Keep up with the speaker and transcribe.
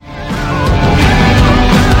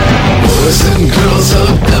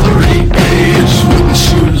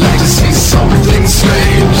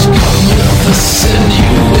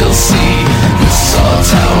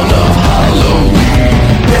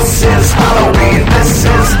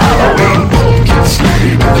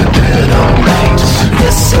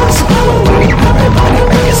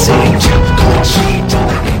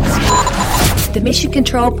Mission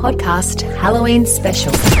Control Podcast Halloween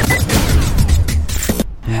Special.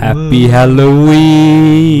 Happy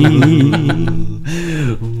Halloween.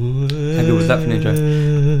 How good was that for an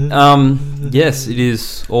intro? Yes, it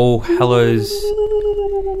is All Hallows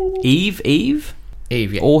Eve? Eve,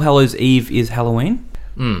 yeah. All Hallows Eve is Halloween.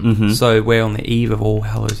 Mm-hmm. So we're on the eve of All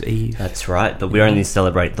Hallows Eve. That's right, but we only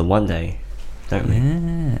celebrate the one day, don't we?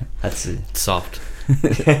 Yeah. That's it. Soft.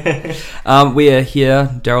 We are here,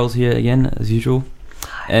 Daryl's here again, as usual.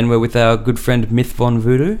 And we're with our good friend Mith von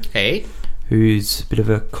Voodoo. Hey. Who's a bit of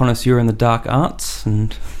a connoisseur in the dark arts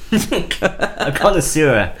and A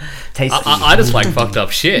connoisseur. Tasty. I just like fucked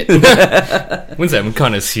up shit. Wouldn't say I'm a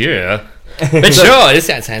connoisseur. But sure, this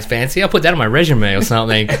sounds fancy. I'll put that on my resume or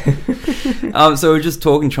something. So we're just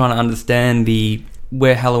talking, trying to understand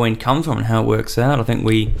where Halloween comes from and how it works out. I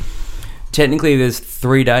think technically there's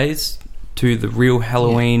 3 days to the real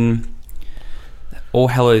Halloween, All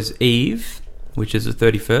Hallows Eve, which is the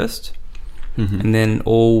 31st, and then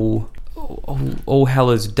All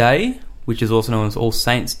Hallows Day, which is also known as All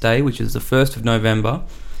Saints Day, which is the 1st of November,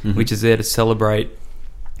 which is there to celebrate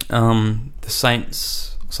the saints.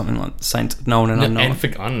 Something like saints known and unknown.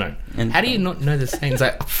 And unknown. And how do you not know the saints?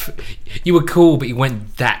 Like, you were cool, but you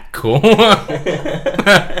weren't that cool. But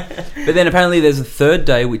then apparently there's a 3rd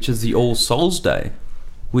day, which is the All Souls Day,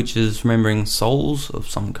 which is remembering souls of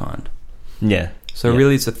some kind. Yeah. So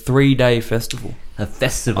really it's a 3-day festival. A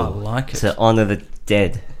festival. I like it. To honour the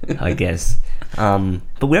dead, I guess. But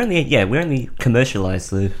we only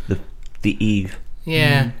commercialised the Eve.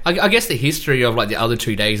 Yeah. I guess the history of like the other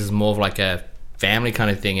 2 days is more of like a family kind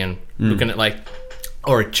of thing and looking at like,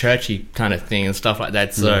 or a churchy kind of thing and stuff like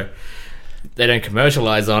that, so they don't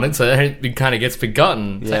commercialise on it, so it kind of gets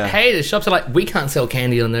forgotten. It's like, hey, the shops are like, we can't sell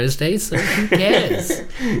candy on those days, so who cares?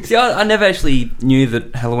 See, I never actually knew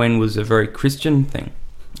that Halloween was a very Christian thing.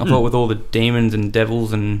 I thought with all the demons and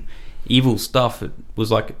devils and evil stuff, it was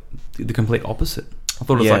like the complete opposite. I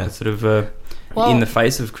thought it was like a sort of in the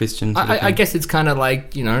face of Christians. I guess it's kind of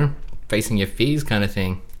like, facing your fears kind of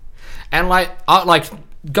thing. And like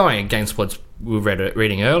going against what we were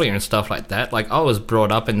reading earlier and stuff like that. Like I was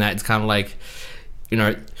brought up in that. It's kind of like,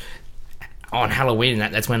 on Halloween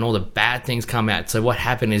that's when all the bad things come out. So what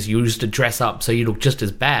happened is you used to dress up so you look just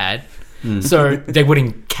as bad, so they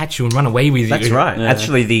wouldn't catch you and run away with you. That's right. Yeah.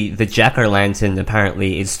 Actually, the jack-o'-lantern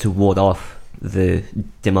apparently is to ward off the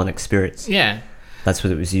demonic spirits. Yeah. That's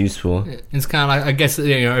what it was used for. It's kind of like, I guess,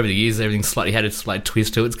 over the years, everything's slightly had a slight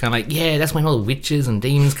twist to it. It's kind of like, that's when all the witches and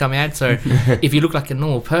demons come out. So if you look like a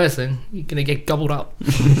normal person, you're going to get gobbled up.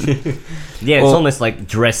 It's almost like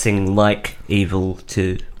dressing like evil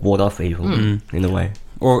to ward off evil, in a way.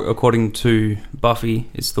 Or according to Buffy,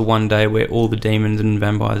 it's the one day where all the demons and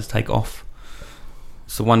vampires take off.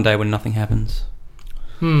 It's the one day when nothing happens.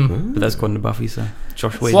 But that's according to Buffy, so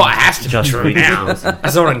Josh Whedon. Well, it has to be true now. I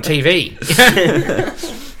saw it on TV.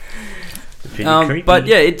 But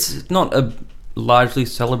yeah, it's not a largely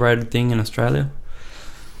celebrated thing in Australia.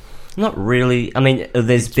 Not really. I mean,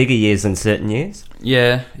 there's bigger years than certain years.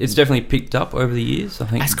 Yeah, it's definitely picked up over the years, I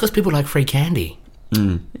think. That's because people like free candy.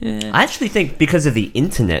 Yeah. I actually think because of the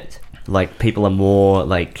internet, like, people are more,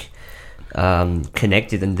 like,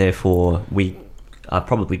 connected, and therefore we are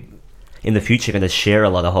probably in the future going to share a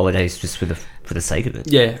lot of holidays just for the sake of it.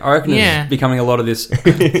 Yeah, I reckon it's becoming a lot of this sort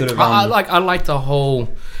of... I like the whole,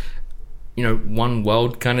 one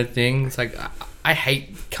world kind of thing. It's like, I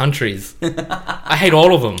hate countries. I hate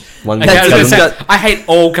all of them. I hate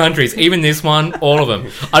all countries, even this one, all of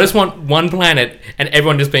them. I just want one planet and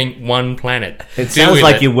everyone just being one planet. It sounds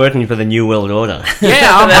like you're working for the New World Order.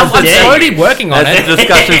 Yeah, I'm slowly working on it. That's a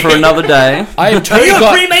discussion for another day. I have totally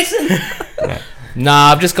got... Freemason?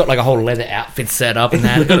 Nah, I've just got like a whole leather outfit set up and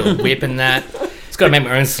that. I've got a whip and that. Just got to make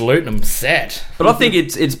my own salute and I'm set. But I think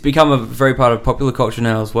it's become a very part of popular culture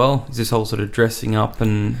now as well. It's this whole sort of dressing up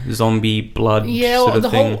and zombie blood sort of the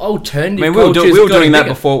thing. whole alternative. I mean, we were doing that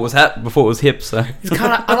before it was before it was hip. So it's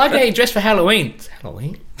kind of, I like how you dress for Halloween. It's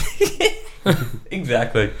Halloween.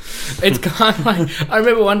 Exactly. It's kind of like, I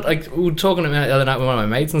remember we were talking about it the other night with one of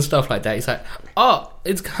my mates and stuff like that. He's like,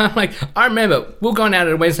 it's kind of like, I remember we were going out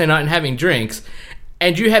on a Wednesday night and having drinks,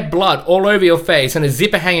 and you had blood all over your face and a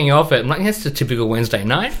zipper hanging off it. I'm like, that's a typical Wednesday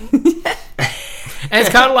night. And it's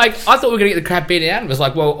kind of like, I thought we were going to get the crap beaten out of us,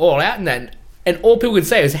 like, well, all out and that. And all people could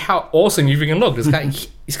say is how awesome you freaking looked. It's kind of,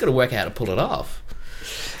 he's got to work out how to pull it off.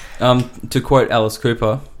 To quote Alice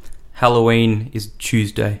Cooper, Halloween is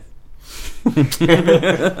Tuesday.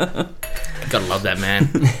 Gotta love that, man.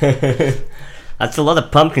 That's a lot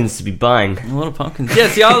of pumpkins to be buying. A lot of pumpkins. Yeah,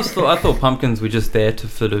 see, I thought pumpkins were just there to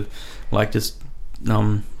sort of like just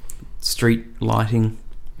street lighting.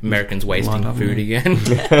 Americans wasting Lined up, food yeah.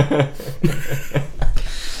 again.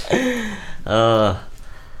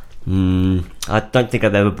 I don't think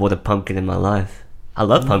I've ever bought a pumpkin in my life. I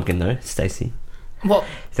love pumpkin though, Stacey. Well,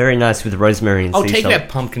 Very nice with rosemary and I'll sea take salt. that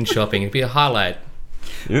pumpkin shopping. It'd be a highlight.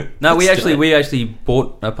 No, we Let's do actually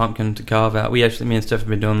bought a pumpkin to carve out. Me and Steph have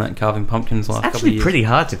been doing that, carving pumpkins the last couple of Actually years. pretty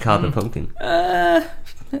hard to carve a pumpkin.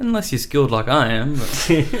 Unless you're skilled like I am.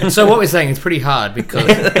 But. So what we're saying is pretty hard because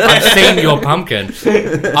I've seen your pumpkin.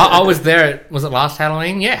 I was there. Was it last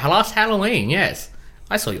Halloween? Yeah, last Halloween. Yes,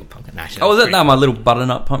 I saw your pumpkin. Actually, Oh, was that my little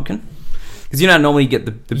butternut pumpkin? Because normally you get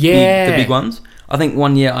the Yeah. big ones. I think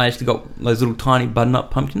one year I actually got those little tiny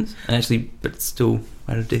butternut pumpkins, but still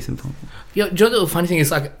I had a decent pumpkin. You know the funny thing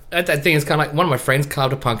is, like, at that thing, it's kind of like one of my friends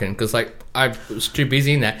carved a pumpkin because, like, I was too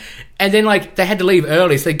busy in that. And then, like, they had to leave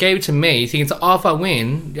early, so they gave it to me, thinking, so, if I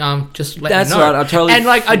win, just let That's me know. right, I totally And,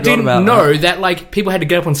 like, I forgot didn't about know that, like, people had to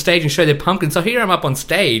get up on stage and show their pumpkin. So here I'm up on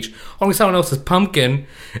stage, holding someone else's pumpkin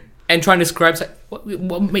and trying to describe, like,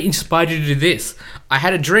 what inspired you to do this? I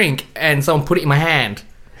had a drink and someone put it in my hand,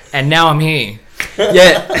 and now I'm here.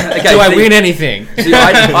 Yeah. Okay, Do I win anything? See,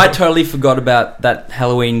 I totally forgot about that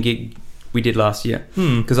Halloween gig we did last year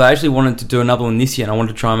because I actually wanted to do another one this year and I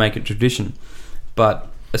wanted to try and make it tradition, but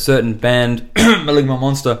a certain band, Malignant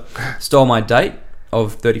Monster, stole my date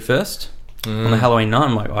of 31st on the Halloween night.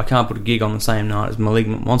 I'm like, I can't put a gig on the same night as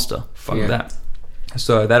Malignant Monster. Fuck Yeah. that.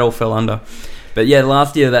 So that all fell under. But yeah,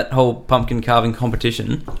 last year that whole pumpkin carving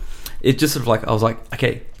competition, it just sort of like I was like,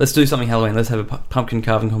 okay, let's do something Halloween. Let's have a pumpkin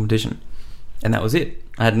carving competition. And that was it.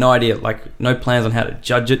 I had no idea, like, no plans on how to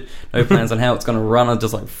judge it, no plans on how it's going to run. I was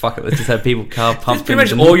just like, fuck it, let's just have people carve That's pumpkins. pretty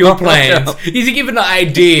much and all your rock plans. out. You give an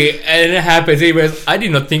idea and it happens. He goes, I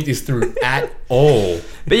did not think this through at all.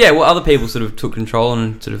 But yeah, well, other people sort of took control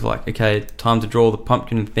and sort of like, okay, time to draw the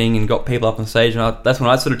pumpkin thing and got people up on stage. And that's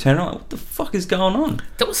when I sort of turned around, like, what the fuck is going on?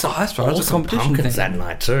 There was some that's right, it was a awesome competition pumpkins thing. that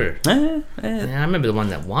night too. Yeah. Yeah, I remember the one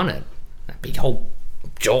that won it. That big whole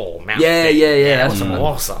jaw mouth. Yeah, thing. yeah, That that's was right.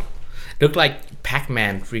 awesome. Looked like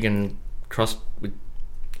Pac-Man friggin' crossed with,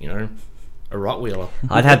 a Rottweiler.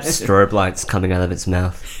 I'd have strobe lights coming out of its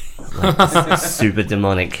mouth. Like super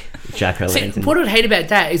demonic See, jack-o'-lantern. what I'd hate about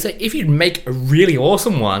that is that if you'd make a really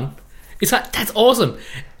awesome one, it's like, that's awesome.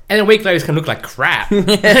 And then a week later, it's going to look like crap. And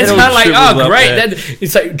it's it all kind of like, shrivels oh, up, great. yeah. Then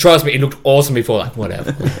it's like, trust me, it looked awesome before. Like,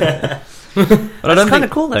 whatever. But I don't It's kind think of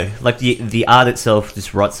cool though. Like the art itself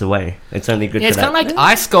just rots away. It's only good Yeah, for it's kind that. of like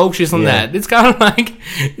ice sculptures on Yeah. that. It's kind of like,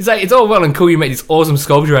 it's all well and cool you make this awesome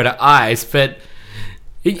sculpture out of ice, but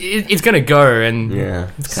it's going to go, and Yeah.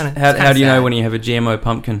 it's kind of. how do you know when you have a GMO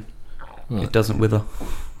pumpkin? It doesn't wither.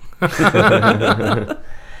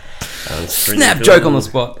 Snap joke on the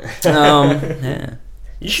spot. Yeah.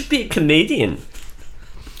 You should be a comedian.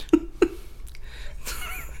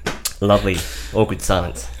 Lovely. Awkward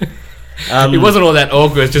silence. It wasn't all that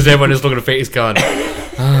awkward. It's just everyone just looking at Peter's going.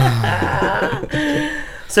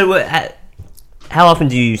 So, how often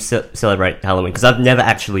do you celebrate Halloween? Because I've never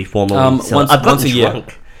actually formally Once I've gotten a year.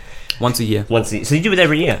 drunk Once a year. once a year. So you do it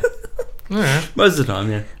every year? Most of the time,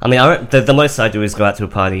 yeah. I mean, the most I do is go out to a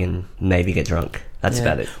party and maybe get drunk. That's Yeah.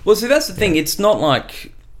 about it. Well, see, that's the thing. It's not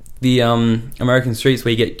like the American streets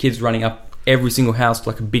where you get kids running up every single house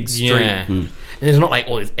like a big street. Yeah. And it's not like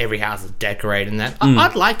every house is decorated and that.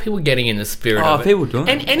 I'd like people getting in the spirit Oh, of it. people do it.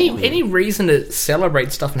 And any reason to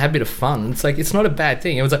celebrate stuff and have a bit of fun. It's like, it's not a bad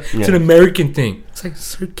thing. It was like, it's an American thing. It's like,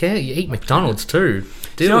 so care. You eat McDonald's too.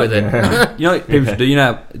 Deal with it. You know what people should do? You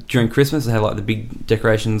know, during Christmas they have like the big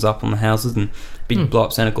decorations up on the houses and big blow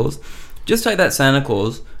up Santa Claus. Just take that Santa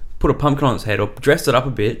Claus, put a pumpkin on its head or dress it up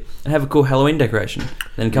a bit and have a cool Halloween decoration.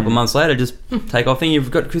 Then a couple of months later, just take off thing.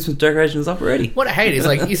 You've got Christmas decorations up already. What I hate is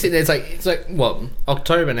like, you sit there, it's like what,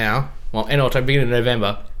 October now? Well, end of October, beginning of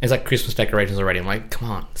November. It's like Christmas decorations already. I'm like,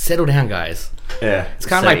 come on, settle down, guys. Yeah. It's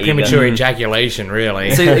kind of like premature ejaculation,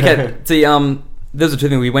 really. See, there's a two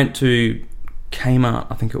thing. We went to Kmart,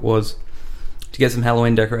 I think it was, to get some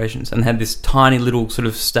Halloween decorations and had this tiny little sort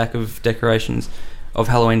of stack of decorations of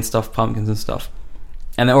Halloween stuff, pumpkins and stuff.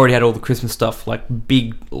 And they already had all the Christmas stuff, like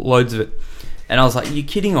big loads of it. And I was like, you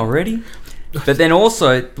kidding already? But then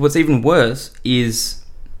also, what's even worse is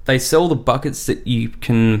they sell the buckets that you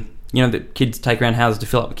can, that kids take around houses to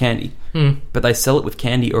fill up with candy. But they sell it with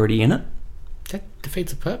candy already in it. That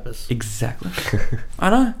defeats the purpose. Exactly. I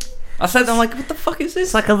know. I sat there, I'm like, what the fuck is this?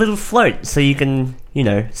 It's like a little float, so you can,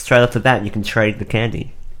 straight off the bat, you can trade the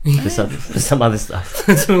candy for some other stuff.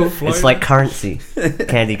 It's a little float. It's like currency,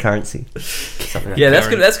 candy currency. Something like Yeah, that.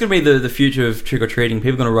 that's gonna be the future of trick or treating.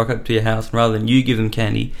 People are gonna rock up to your house, and rather than you give them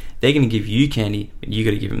candy, they're gonna give you candy, but you got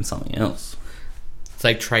to give them something else. It's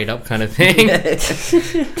like trade up kind of thing. I've got see an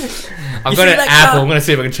that apple. car? I'm gonna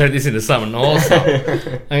see if I can turn this into something awesome.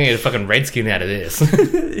 I'm gonna get a fucking redskin out of this.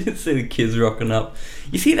 You see the kids rocking up.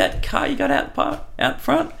 You see that car you got out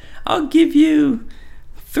front? I'll give you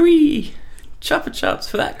 3 Chupa Chups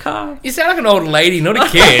for that car. You sound like an old lady, not a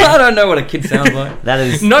kid. I don't know what a kid sounds like. That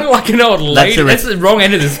is Not like an old lady. That's the wrong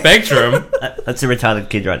end of the spectrum. that's a retarded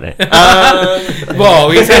kid right there.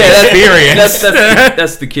 Whoa, you said experience.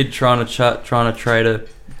 That's the kid trying to trade a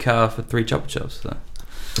car for 3 Chupa Chups. So.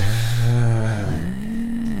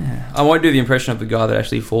 I won't do the impression of the guy that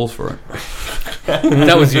actually falls for it.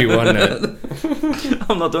 That was you, wasn't it?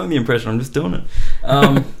 I'm not doing the impression. I'm just doing it.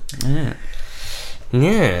 Yeah.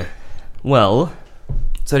 Yeah. Well,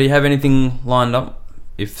 So do you have anything lined up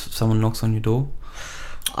if someone knocks on your door?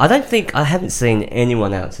 I haven't seen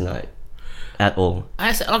anyone out tonight at all.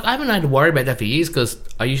 I haven't had to worry about that for years because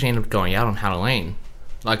I usually end up going out on Halloween.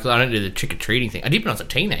 Like, I don't do the trick-or-treating thing. I did when I was a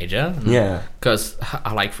teenager. Yeah. Because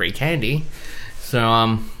I like free candy.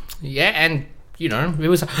 So, yeah, and, you know, it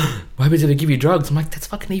was, why would they give you drugs? I'm like, that's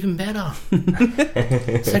fucking even better.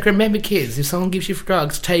 It's like, remember, kids, if someone gives you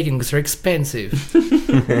drugs, take them because they're expensive.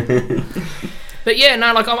 But, yeah,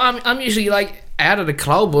 no, like, I'm usually, like, out at a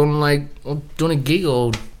club or, like, or doing a gig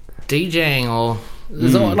or DJing or...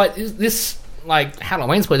 There's all, like, this, like,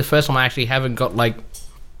 Halloween's probably the first time I actually haven't got, like,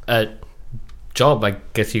 a... job, I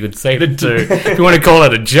guess you could say it too. If you want to call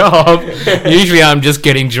it a job. Usually I'm just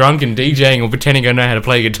getting drunk and DJing or pretending I know how to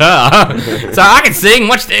play guitar. So I can sing,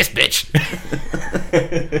 watch this, bitch.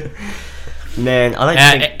 Man, I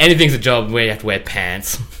don't think... Anything's a job where you have to wear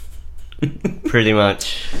pants. Pretty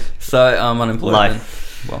much. So I'm unemployed.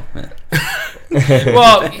 Life. Then. Well, yeah.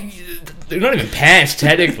 Well, they're not even pants,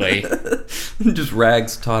 technically. Just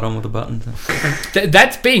rags tied on with a button.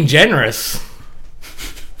 That's being generous.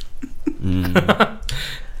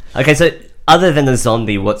 Okay, so other than a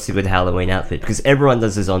zombie, what's a good Halloween outfit? Because everyone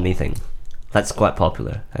does a zombie thing. That's quite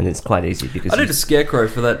popular, and it's quite easy because I did a scarecrow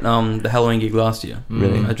for that the Halloween gig last year.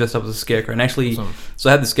 Really? I dressed up as a scarecrow, and actually, Awesome. so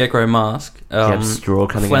I had the scarecrow mask, you have straw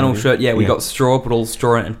coming flannel out of it? shirt. Yeah, we Yeah. got straw, put all the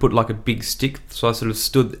straw in it, and put like a big stick. So I sort of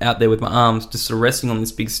stood out there with my arms, just sort of resting on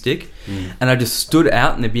this big stick, and I just stood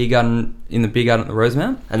out in the beer garden at the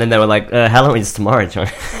Rosemount. And then they were like, Halloween's tomorrow, John.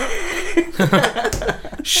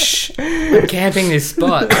 Shh. I'm camping this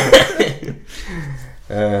spot.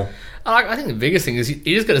 I think the biggest thing is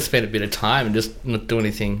you just got to spend a bit of time and just not do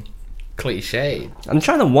anything cliche. I'm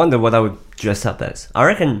trying to wonder what I would dress up as. I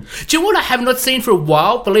reckon Do you know what I have not seen for a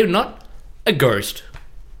while? Believe it or not, a ghost.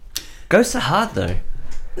 ghosts are hard, though.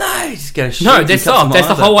 No, you just get a No, they're soft. That's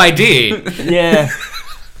the whole idea. Yeah.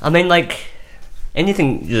 I mean, like,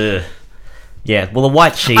 anything... Yeah, well, a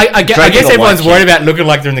white sheet. I guess draping a white everyone's sheet. worried about looking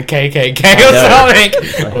like they're in the KKK or know.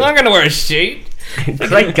 something. I'm not going to wear a sheet.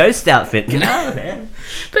 Great ghost outfit. No, man.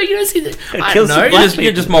 But you don't see the... I kill don't some know. black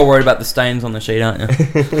You're just more worried about the stains on the sheet, aren't you?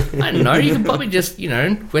 I don't know. You can probably just,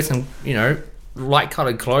 wear some,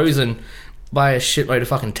 light-coloured clothes and buy a shitload of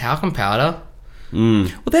fucking talcum powder. Well,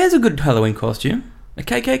 there's a good Halloween costume. A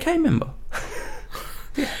KKK member.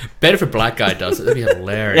 Better if a black guy does it. That'd be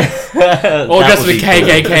hilarious. Or That just would the be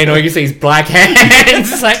KKK and all you can see is black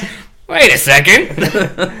hands. It's like, wait a second.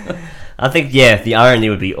 I think, the irony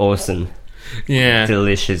would be awesome. Yeah.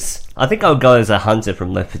 Delicious. I think I'll go as a hunter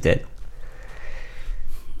from Left 4 Dead.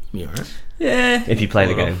 You alright? Yeah. If you play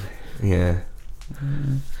the game. Yeah.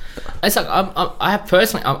 It's like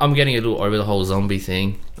I'm getting a little over the whole zombie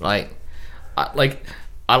thing. I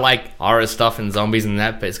like horror stuff and zombies and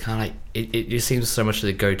that, but it's kind of like it just seems so much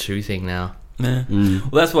the go-to thing now. Yeah. Well,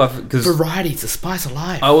 that's why, because Variety, it's the spice of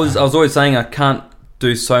life. I was always saying I can't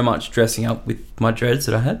do so much dressing up with my dreads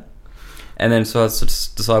that I had, and then so I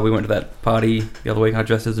just decided we went to that party the other week. I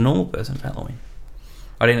dressed as a normal person for Halloween.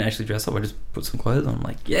 I didn't actually dress up. I just put some clothes on. I'm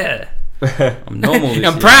like, yeah, I'm normal.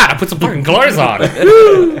 I'm proud. I put some fucking clothes on.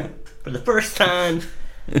 For the first time,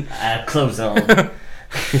 clothes on.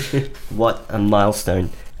 What a milestone.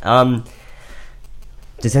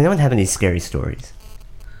 Does anyone have any scary stories?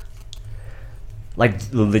 Like,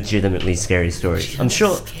 legitimately scary stories? I'm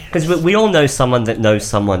sure, because we all know someone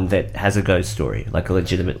that has a ghost story, like a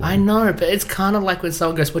legitimate one. I know, but it's kind of like when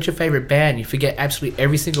someone goes, "What's your favorite band?" You forget absolutely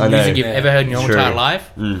every single I know, music you've yeah. ever heard in your True. entire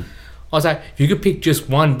life. I was like, if you could pick just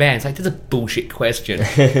one band, it's like, that's a bullshit question.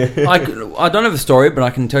 I don't have a story, but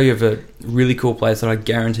I can tell you of a really cool place that I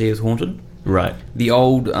guarantee is haunted. Right. The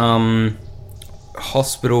old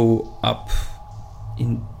hospital up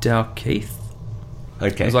in Dalkeith.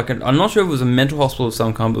 Okay. It was like I'm not sure if it was a mental hospital of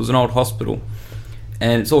some kind, but it was an old hospital,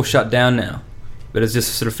 and it's all shut down now. But it's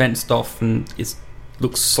just sort of fenced off, and it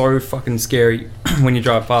looks so fucking scary when you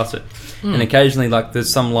drive past it. And occasionally, like,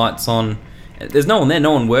 there's some lights on, there's no one there.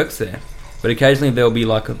 No one works there. But occasionally there'll be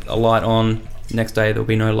like a light on. Next day there'll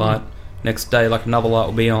be no light. Next day like another light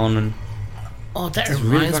will be on, and Oh, that It's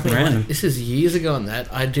reminds really fucking me. random. This is years ago on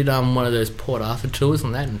that. I did one of those Port Arthur tours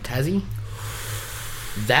on that in Tassie.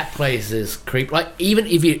 That place is creepy. Like, even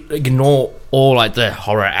if you ignore all like the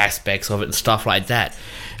horror aspects of it and stuff like that,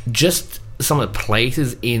 just some of the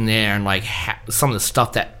places in there and like some of the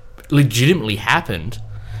stuff that legitimately happened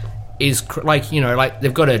is like, you know, like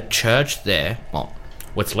they've got a church there. Well,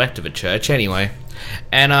 what's left of a church anyway,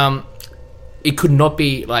 and it could not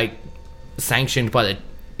be like sanctioned by the,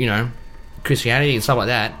 you know, Christianity and stuff like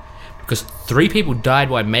that, because 3 people died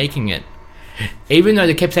while making it. Even though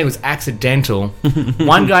they kept saying it was accidental,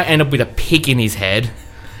 one guy ended up with a pick in his head,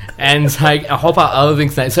 and it's like a whole lot of other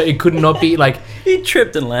things. So it could not be like he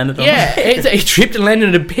tripped and landed on it. He tripped and landed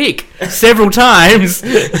on a pick several times.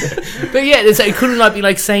 But yeah, it couldn't like be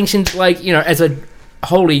like sanctioned, like, you know, as a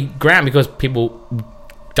holy ground because people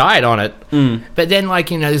died on it. But then,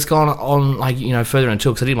 like, you know, this gone on like, you know, further on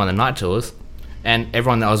tour, because I did one of the night tours. And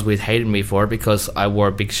everyone that I was with hated me for it because I wore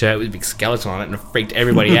a big shirt with a big skeleton on it, and it freaked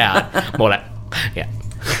everybody out. More like, yeah,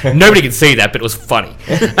 nobody could see that, but it was funny.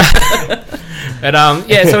 But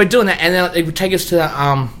yeah, so we're doing that, and then they would take us to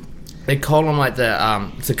the they call them like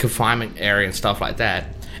it's a confinement area and stuff like that.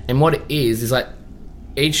 And what it is like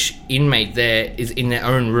each inmate there is in their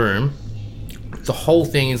own room. The whole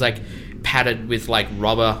thing is like padded with like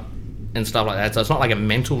rubber and stuff like that. So it's not like a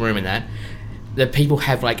mental room in that. The people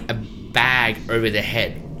have like a bag over their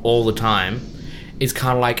head all the time. It's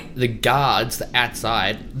kind of like the guards, the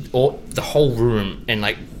outside, or the whole room, and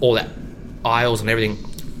like all that aisles and everything,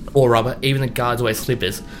 all rubber. Even the guards wear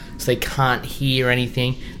slippers, so they can't hear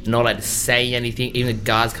anything. They're not allowed to say anything. Even the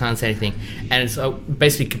guards can't say anything, and it's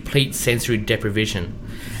basically complete sensory deprivation.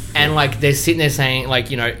 And like they're sitting there saying,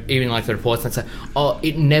 like, you know, even like the reports that say, oh,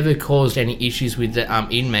 it never caused any issues with the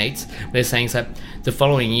inmates. They're saying so the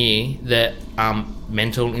following year the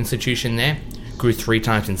mental institution there grew 3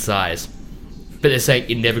 times in size, but they say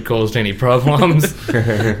it never caused any problems.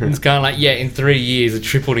 It's kind of like, yeah, in 3 years it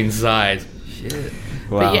tripled in size. Shit.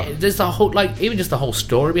 Wow. But yeah, there's the whole, like, even just the whole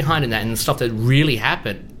story behind that and the stuff that really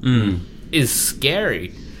happened is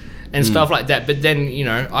scary and stuff like that. But then, you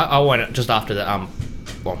know, I went just after the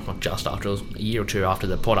well, not just after, it was a year or 2 after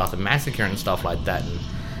the Port Arthur massacre and stuff like that, and,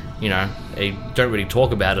 you know, they don't really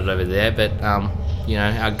talk about it over there, but you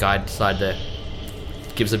know, our guide decided to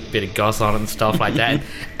give us a bit of goss on it and stuff like that.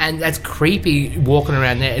 And that's creepy walking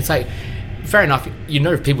around there. It's like, fair enough, you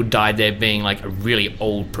know, if people died there being like a really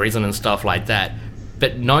old prison and stuff like that,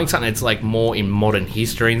 but knowing something that's like more in modern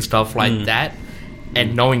history and stuff like that,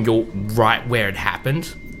 and knowing you're right where it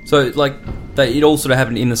happened. So like it all sort of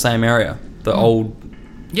happened in the same area, the old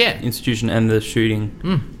institution and the shooting.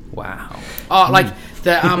 Wow. Oh, like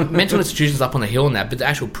the mental institution's up on the hill and that, but the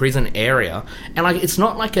actual prison area, and like it's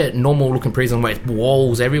not like a normal looking prison where it's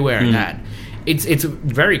walls everywhere and that. It's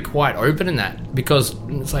very quite open in that, because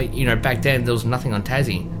it's like, you know, back then there was nothing on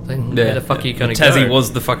Tassie. Like, where the fuck are you gonna go? Tassie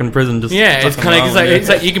was the fucking prison. Just it's kind of it's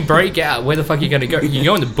like you can break out. Where the fuck are you gonna go? You can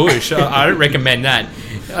go in the bush. I don't recommend that.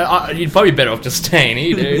 You'd probably be better off just staying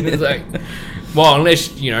here, dude. It's like, well,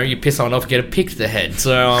 unless, you know, you piss someone off and get a pick to the head.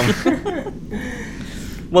 So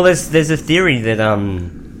well, there's a theory that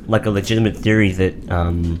like a legitimate theory that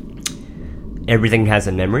everything has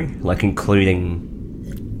a memory, like including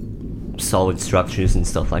solid structures and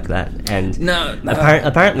stuff like that. And no.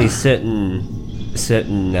 Apparently certain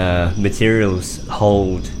materials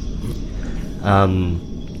hold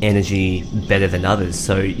energy better than others.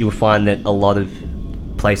 So you'll find that a lot of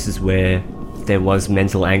places where there was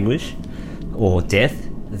mental anguish or death,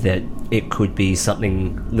 that it could be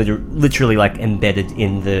something literally like embedded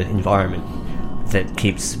in the environment that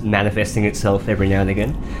keeps manifesting itself every now and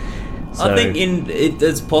again. So, I think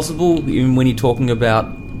it's possible when you're talking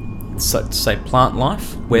about, say, plant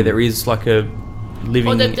life, where there is like a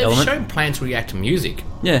living they've element. shown plants react to music.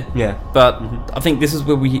 Yeah. But I think this is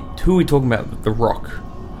where who are we talking about? The Rock.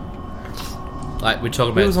 Like, we're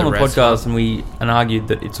talking He about was on a podcast and argued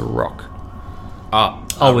that it's a rock.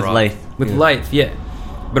 with rock. Leith. With Leith, yeah.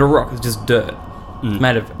 But a rock is just dirt.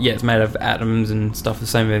 It's made of atoms and stuff the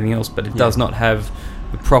same as everything else, but it does not have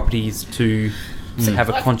the properties to have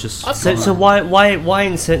a conscious. So why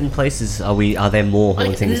in certain places are there more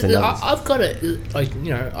hauntings than others? I've got a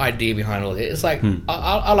idea behind all this. It's like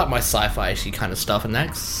I like my sci-fi kind of stuff, and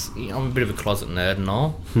that's, you know, I'm a bit of a closet nerd and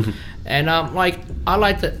all, and like I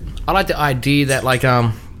like the idea that like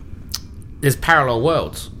there's parallel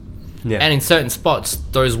worlds, and in certain spots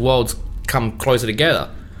those worlds come closer together,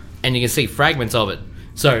 and you can see fragments of it.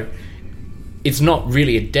 So it's not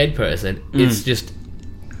really a dead person; it's just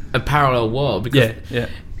a parallel world. Because, Yeah.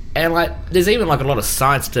 And like, there's even like a lot of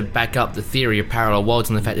science to back up the theory of parallel worlds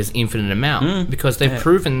and the fact there's infinite amount because they've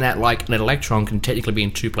proven that like an electron can technically be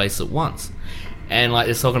in two places at once. And like,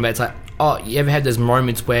 they're talking about, it's like, oh, you ever had those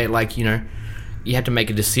moments where like, you know, you have to make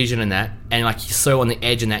a decision in that, and like you're so on the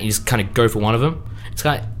edge in that, you just kind of go for one of them. It's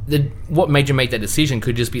kind of what made you make that decision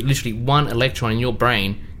could just be literally one electron in your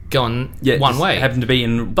brain going one way. Happen to be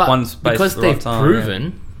in But one space because at the right they've time,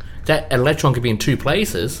 proven that electron could be in two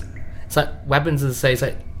places. It's like what happens is say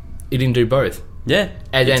it didn't do both. Yeah,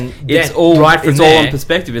 And then it's then all right from it's there, all on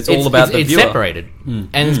perspective. It's all about the it's viewer. separated, and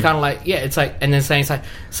it's kind of like it's like, and then saying it's like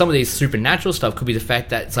some of these supernatural stuff could be the fact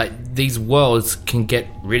that it's like these worlds can get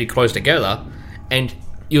really close together, and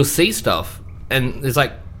you'll see stuff, and it's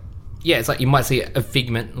like it's like you might see a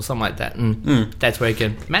figment or something like that, and that's where it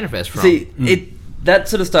can manifest from. See, that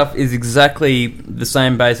sort of stuff is exactly the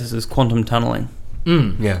same basis as quantum tunneling.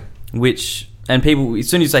 Yeah. Which, and people, as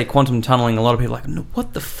soon as you say quantum tunneling, a lot of people are like, no,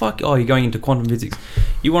 what the fuck? Oh, you're going into quantum physics.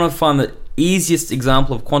 You want to find the easiest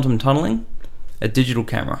example of quantum tunneling? A digital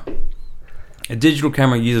camera. A digital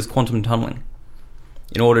camera uses quantum tunneling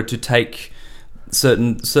in order to take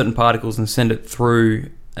certain particles and send it through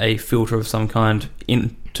a filter of some kind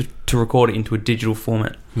to record it into a digital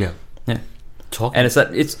format. Yeah. Yeah. And it's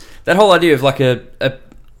that whole idea of like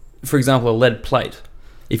for example, a lead plate.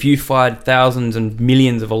 If you fired thousands and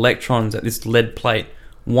millions of electrons at this lead plate,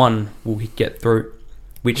 one will get through,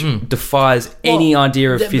 which defies any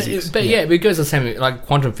idea of physics. But it goes the same. Like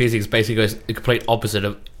quantum physics basically goes the complete opposite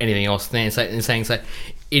of anything else. Then it's saying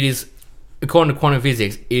it is, according to quantum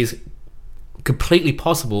physics, is completely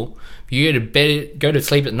possible for you to go to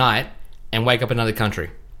sleep at night and wake up in another country.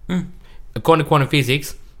 According to quantum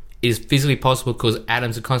physics, it is physically possible because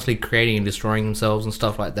atoms are constantly creating and destroying themselves and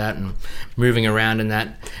stuff like that, and moving around in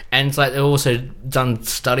that. And it's like they've also done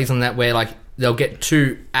studies on that where like they'll get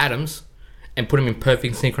two atoms and put them in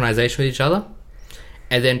perfect synchronization with each other,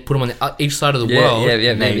 and then put them on each side of the world.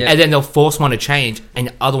 And then they'll force one to change, and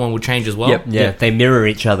the other one will change as well. They mirror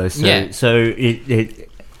each other. So it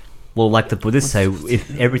well, like the Buddhists say,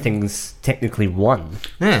 if everything's technically one,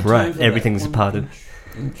 right? Everything's a part of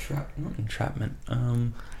not entrapment.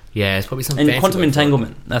 Yeah, it's probably some and fancy quantum word for it.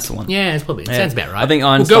 entanglement. That's the one. Yeah, it's probably sounds about right. I think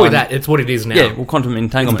Einstein. We'll go with that. It's what it is now. Yeah, well, quantum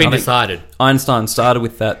entanglement. It's been I think decided. Einstein started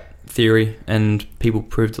with that theory, and people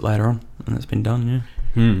proved it later on, and it's been done.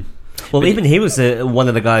 Yeah. Well, even he was one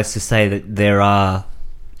of the guys to say that there are,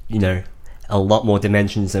 a lot more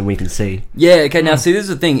dimensions than we can see. Yeah. Okay. Now, see, this is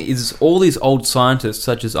the thing: is all these old scientists,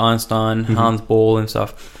 such as Einstein, Hans Bohr, and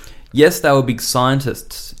stuff. Yes, they were big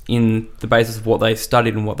scientists in the basis of what they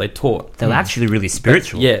studied and what they taught. They were actually really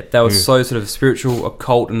spiritual. They were so sort of spiritual,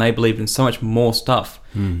 occult, and they believed in so much more stuff.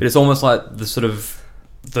 But it's almost like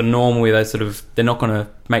the norm where they're not going to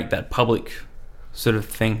make that public sort of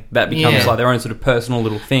thing. That becomes like their own sort of personal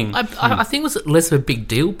little thing. I think it was less of a big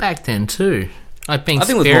deal back then too. Like being I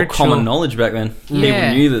think it was more common knowledge back then. People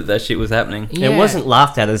knew that shit was happening. It wasn't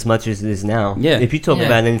laughed at as much as it is now. Yeah. If you talk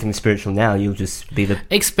about anything spiritual now, you'll just be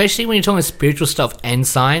especially when you're talking spiritual stuff and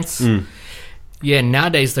science. Yeah,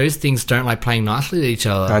 nowadays those things don't like playing nicely with each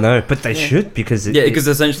other. I know, but they should because because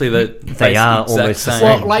essentially they are almost the same.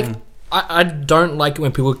 Well, like I don't like it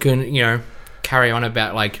when people can carry on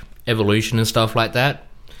about like evolution and stuff like that.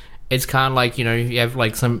 It's kind of like you have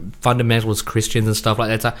like some fundamentalist Christians and stuff like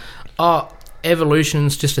that. It's like,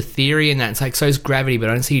 evolution's just a theory and that. It's like, so is gravity,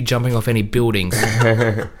 but I don't see you jumping off any buildings.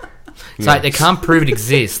 It's like they can't prove it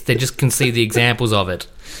exists. They just can see the examples of it.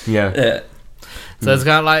 Yeah. So it's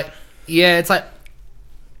kind of like, it's like,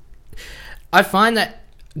 I find that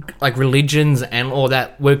like religions and all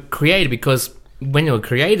that were created because when they were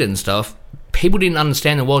created and stuff, people didn't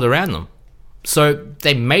understand the world around them. So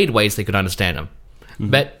they made ways they could understand them.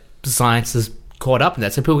 But science has caught up in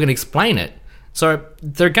that, so people can explain it. So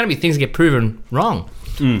there are going to be things that get proven wrong.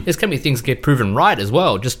 There's going to be things that get proven right as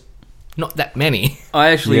well, just not that many.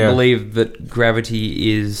 I actually believe that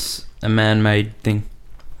gravity is a man-made thing.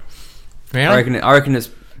 Really? I reckon it's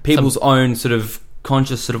people's own sort of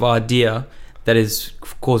conscious sort of idea that is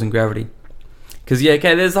causing gravity. Because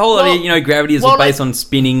there's the whole idea, gravity is based on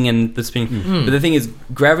spinning and the spinning. But the thing is,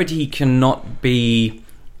 gravity cannot be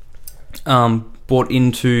brought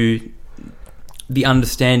into the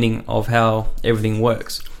understanding of how everything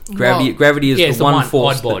works. Gravity is the one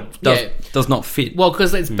force that does not fit. Well,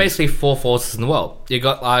 because it's basically four forces in the world. You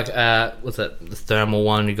got like what's it? The thermal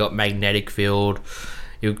one. You got magnetic field.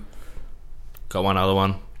 You got one other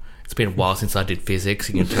one. It's been a while since I did physics.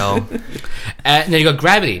 You can tell. And then you got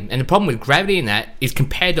gravity. And the problem with gravity in that is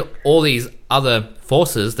compared to all these other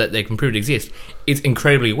forces that they can prove to exist, it's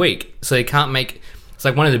incredibly weak. So they can't make. It's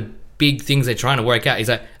like one of the big things they're trying to work out is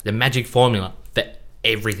like the magic formula for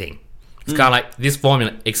everything. It's kind of like this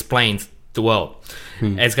formula explains the world.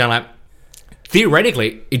 And it's kind of like,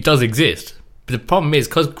 theoretically, it does exist. But the problem is,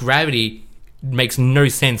 because gravity makes no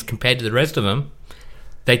sense compared to the rest of them,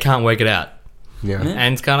 they can't work it out. Yeah.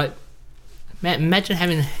 And it's kind of like, man, imagine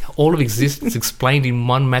having all of existence explained in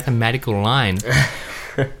one mathematical line.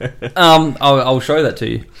 I'll show that to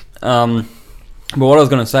you. But what I was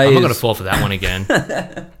going to say I'm is... not going to fall for that one again.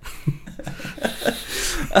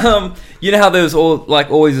 You know how there was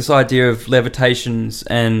always this idea of levitations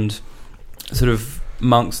and sort of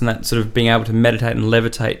monks and that sort of being able to meditate and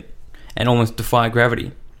levitate and almost defy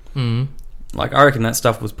gravity. Mm. Like, I reckon that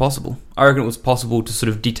stuff was possible. I reckon it was possible to sort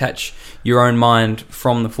of detach your own mind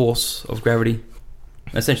from the force of gravity.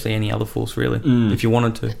 Essentially any other force, really, if you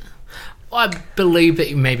wanted to. I believe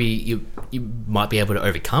that maybe you might be able to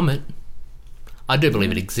overcome it. I do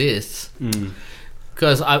believe it exists.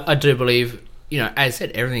 Because I do believe, as I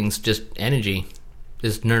said, everything's just energy.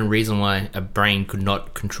 There's no reason why a brain could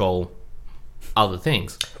not control other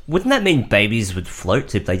things. Wouldn't that mean babies would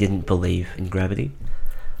float if they didn't believe in gravity?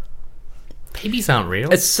 Babies aren't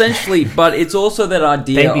real. Essentially, but it's also that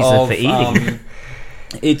idea Babies of... are for eating.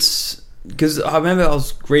 It's... Because I remember I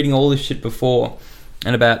was reading all this shit before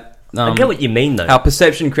and about... I get what you mean, though. How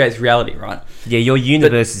perception creates reality, right? Yeah, your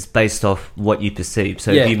universe is based off what you perceive.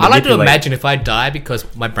 So Yeah. if you I like to manipulate- imagine if I die because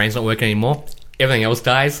my brain's not working anymore, everything else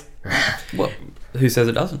dies. Well, who says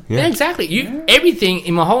it doesn't? Yeah, exactly. Everything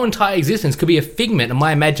in my whole entire existence could be a figment of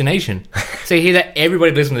my imagination. So you hear that?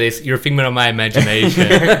 Everybody listen to this. You're a figment of my imagination.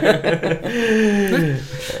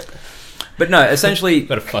 But no, essentially...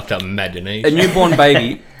 Got a fucked up imagination. A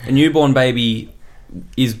newborn baby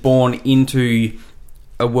is born into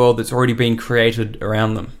a world that's already been created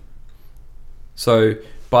around them. So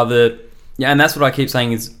and that's what I keep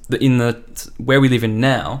saying is that where we live in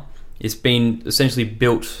now, it's been essentially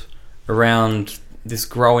built around this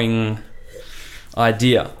growing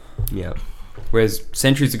idea. Yeah. Whereas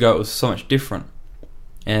centuries ago it was so much different,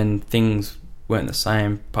 and things weren't the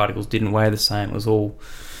same. Particles didn't weigh the same. It was all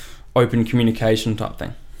open communication type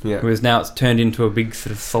thing. Yeah. Whereas now it's turned into a big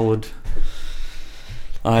sort of solid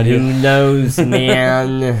idea. Who knows,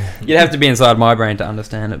 man? You'd have to be inside my brain to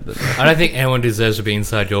understand it, but I don't think anyone deserves to be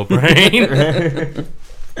inside your brain.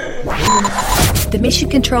 The Mission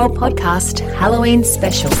Control Podcast Halloween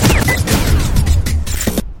Special.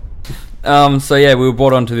 so yeah, we were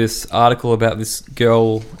brought onto this article about this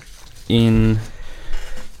girl in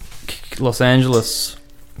Los Angeles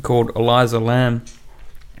called Eliza Lamb,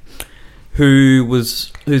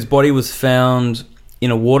 whose body was found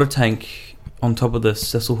in a water tank on top of the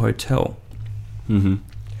Cecil Hotel.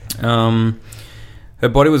 Mm-hmm. Her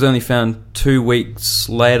body was only found 2 weeks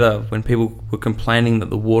later when people were complaining that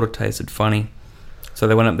the water tasted funny. So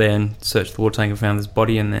they went up there and searched the water tank and found this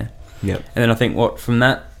body in there. Yep. And then I think from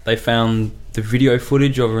that, they found the video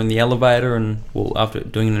footage of her in the elevator and, after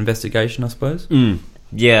doing an investigation, I suppose.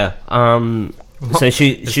 Yeah. So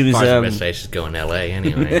she was... best place to go in LA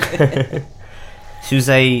anyway. She was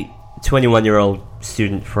a 21-year-old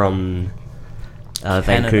student from...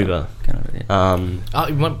 Vancouver. Canada, yeah.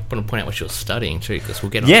 You might want to point out what she was studying too, because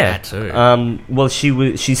we'll get on Yeah. that too. Well,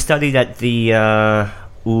 she studied at the...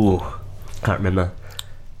 can't remember.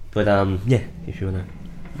 But, yeah, if you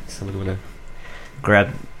someone want to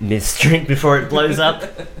grab Mith's drink before it blows up.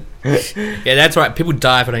 Yeah, that's right. People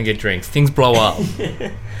die if I don't get drinks. Things blow up.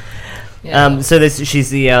 So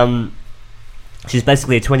she's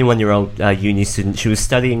basically a 21-year-old uni student. She was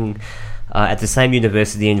studying at the same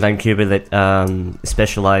university in Vancouver that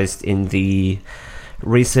specialised in the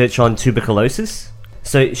research on tuberculosis.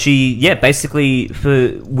 So she, basically,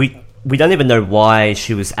 we don't even know why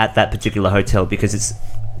she was at that particular hotel, because it's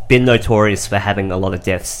been notorious for having a lot of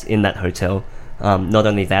deaths in that hotel. Not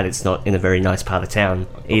only that, it's not in a very nice part of town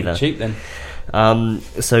either. Cheap then.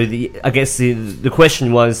 So I guess the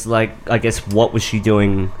question was, what was she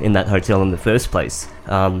doing in that hotel in the first place?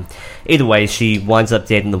 Either way, she winds up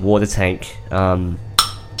dead in the water tank.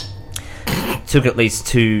 Took at least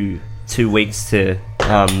two weeks to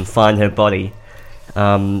find her body.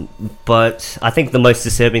 But I think the most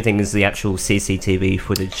disturbing thing is the actual CCTV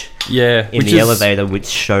footage in the elevator, which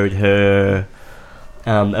showed her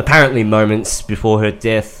apparently moments before her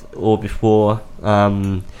death or before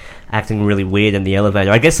acting really weird in the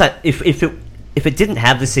elevator. I guess that if it didn't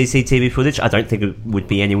have the CCTV footage, I don't think it would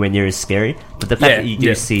be anywhere near as scary. But the fact that you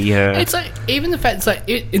do see her... It's like, even the fact, it's like,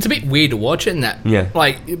 it's a bit weird to watch it in that,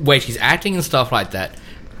 like, where she's acting and stuff like that.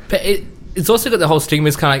 But it's also got the whole stigma.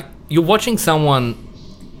 It's kind of like, you're watching someone's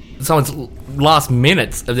last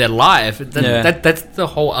minutes of their life. That's the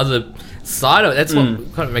whole other side of it. That's what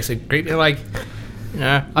kind of makes it creepy. Like, you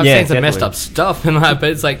know, I've seen some messed up stuff, and but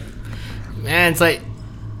it's like, man, it's like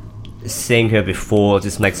seeing her before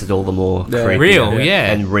just makes it all the more creepy, real,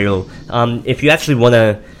 and real. If you actually want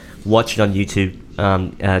to watch it on YouTube,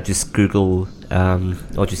 just Google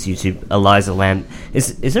or just YouTube Eliza Lam.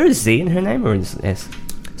 Is there a Z in her name or is it an S?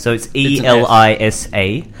 So it's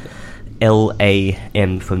ELISA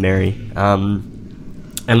LAM for Mary. And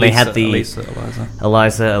Elisa, they have the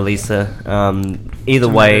Elisa. Either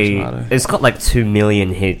way, it's got like 2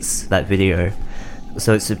 million hits, that video.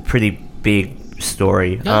 So it's a pretty big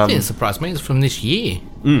story. The other thing that surprised me is from this year.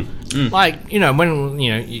 Like, you know, when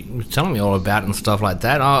you were telling me all about it and stuff like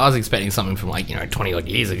that, I was expecting something from like 20 odd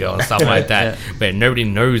years ago or stuff like that, where nobody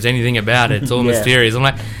knows anything about it. It's all mysterious. I'm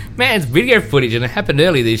like, man, it's video footage and it happened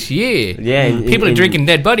early this year. Yeah, people are drinking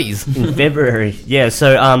dead bodies in February. Yeah,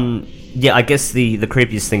 so I guess the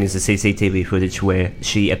creepiest thing is the CCTV footage where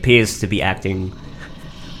she appears to be acting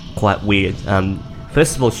quite weird.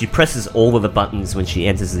 First of all, she presses all of the buttons when she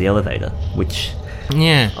enters the elevator, which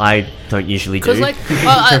I don't usually do. Because, like,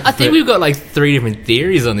 I think we've got like 3 different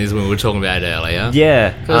theories on this when we were talking about it earlier.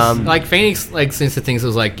 Yeah. Because, like, Phoenix, like, since the things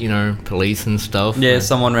was like, police and stuff. Yeah,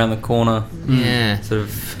 someone around the corner. Yeah. Sort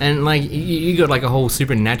of. And, like, you got like a whole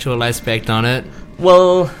supernatural aspect on it.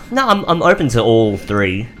 Well, no, I'm open to all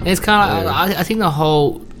 3. And it's kind of, I think the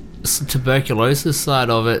whole tuberculosis side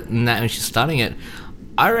of it, and that when she's studying it,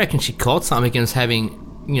 I reckon she caught something and was having,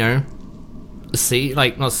 not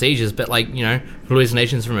seizures, but like,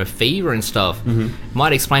 hallucinations from a fever and stuff.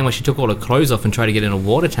 Might explain why she took all her clothes off and tried to get in a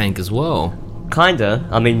water tank as well. Kinda.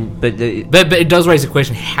 I mean, but it does raise the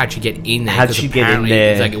question: how'd she get in there? How'd she get in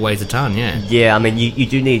there? It's like it weighs a ton. Yeah. Yeah. I mean, you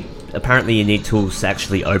do need. Apparently, you need tools to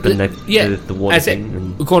actually open the water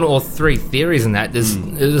thing. According to all 3 theories in that,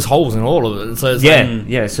 there's holes in all of it. So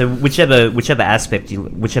it's So whichever aspect,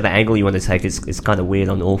 whichever angle you want to take is kind of weird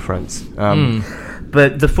on all fronts.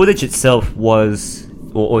 But the footage itself was,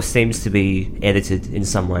 or seems to be edited in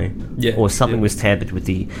some way, or something was tampered with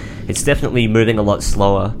the. It's definitely moving a lot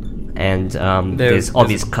slower, and there's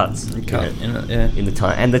obvious cuts in the time,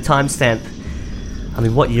 and the timestamp. I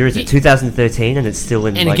mean, what year is it? 2013, and it's still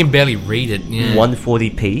in. And you can barely read it. Yeah.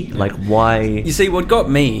 140p. Like, why? You see, what got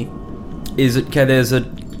me is there's a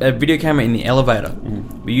video camera in the elevator.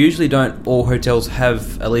 We usually don't. All hotels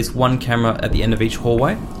have at least one camera at the end of each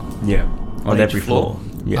hallway. Yeah, on every each floor.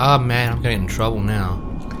 Yeah. Oh man, I'm getting in trouble now.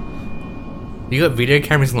 You got video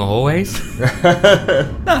cameras in the hallways?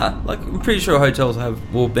 Nah, like I'm pretty sure hotels have.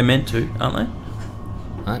 Well, they're meant to, aren't they?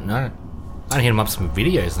 I don't know. I hit them up some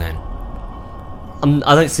videos then.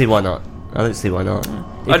 I don't see why not.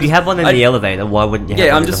 If you have one in the elevator, why wouldn't you have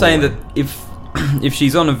one I'm in just the saying hallway? that if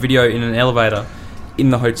she's on a video in an elevator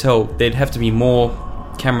in the hotel, there'd have to be more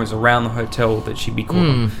cameras around the hotel that she'd be caught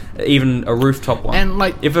on. Even a rooftop one. And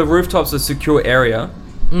like, if a rooftop's a secure area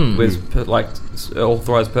with like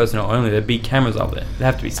authorized personnel only, there'd be cameras up there. There'd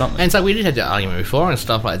have to be something. And it's like we did have the argument before and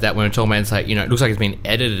stuff like that when we were talking about it's like, it looks like it's been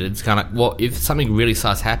edited. It's kind of like, well, if something really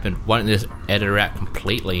starts happening, why don't they just edit it out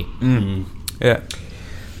completely? Yeah.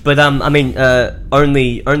 But I mean,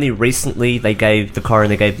 only recently the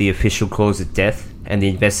coroner gave the official cause of death, and the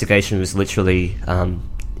investigation was literally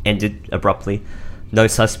ended abruptly. No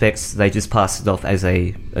suspects. They just passed it off as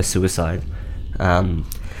a suicide.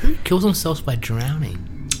 Who kills themselves by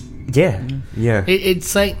drowning? Yeah.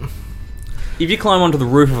 It's like, if you climb onto the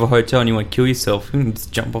roof of a hotel and you want to kill yourself, you can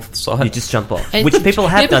just jump off the side. You just jump off, which people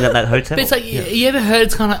have done at that hotel. But it's like, you ever heard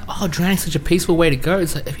it's kind of like, drowning's such a peaceful way to go?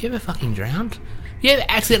 It's like, have you ever fucking drowned? You ever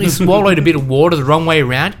accidentally swallowed a bit of water the wrong way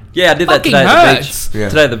around? Yeah, I did that today at the beach. Yeah.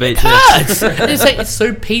 Today at the beach. It hurts. And it's like, it's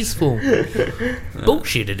so peaceful.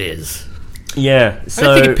 Bullshit it is. Yeah. So I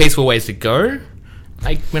don't think a peaceful ways to go.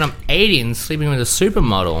 Like when I'm 80 and sleeping with a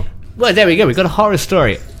supermodel. Well, there we go. We got a horror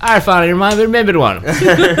story. I finally remembered one. All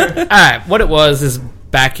right, what it was is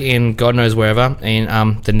back in God knows wherever in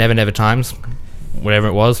the Never Never times, whatever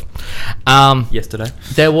it was. Yesterday,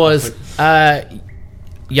 there was a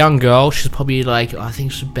young girl. She's probably like, I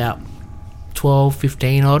think she's about 12,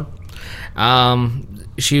 15 odd.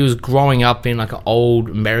 She was growing up in like an old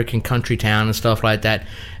American country town and stuff like that.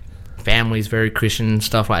 Family's very Christian and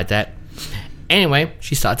stuff like that. Anyway,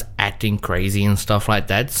 she starts acting crazy and stuff like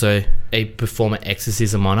that, so they perform an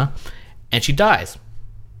exorcism on her, and she dies.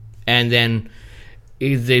 And then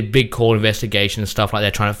the big court investigation and stuff like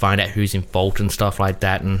that, trying to find out who's in fault and stuff like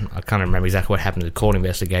that, and I can't remember exactly what happened to the court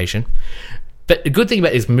investigation. But the good thing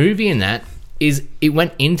about this movie and that is it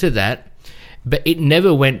went into that, but it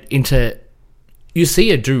never went into... You see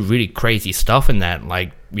her do really crazy stuff in that,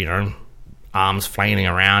 like, arms flailing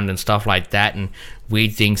around and stuff like that, and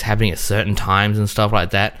weird things happening at certain times and stuff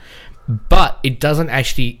like that. But it doesn't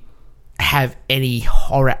actually have any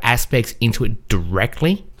horror aspects into it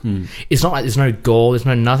directly. It's not like there's no gore, there's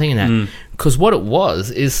no nothing in that. Because what it was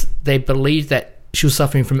is they believed that she was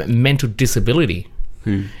suffering from a mental disability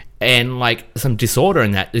and like some disorder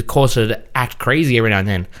in that. It caused her to act crazy every now and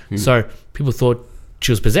then. So people thought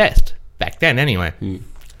she was possessed back then anyway.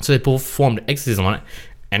 So they performed an exorcism on it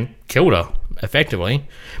and killed her effectively.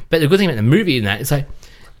 But the good thing about the movie in that is like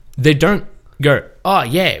they don't go, oh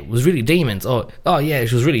yeah, it was really demons, or oh yeah,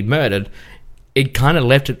 she was really murdered. It kind of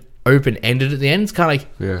left it open-ended at the end. It's kind of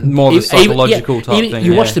like more of a psychological type thing.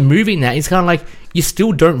 You watch the movie in that, it's kind of like you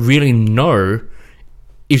still don't really know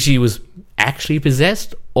if she was actually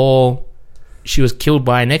possessed or she was killed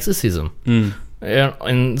by an exorcism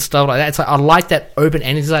and stuff like that. It's like I like that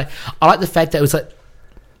open-ended. It's like I like the fact that it was like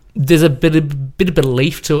there's a bit of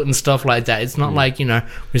belief to it and stuff like that. It's not like, we're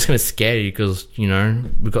just going to scare you because,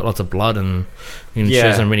 we've got lots of blood and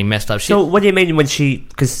shows some really messed up shit. So what do you mean when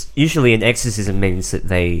because usually an exorcism means that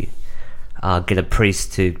they get a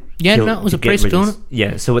priest to it was a priest doing it.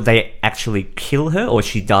 Yeah, so would they actually kill her or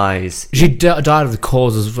she dies? She died of the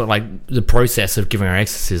causes of like the process of giving her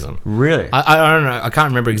exorcism. Really? I don't know. I can't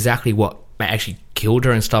remember exactly what actually killed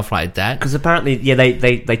her and stuff like that. Because apparently,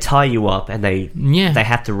 they tie you up and they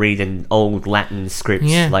have to read an old Latin script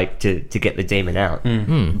like to get the demon out.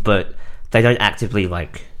 But they don't actively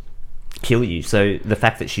like kill you. So the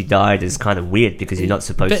fact that she died is kind of weird because you're not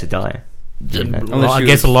supposed to die. Well, I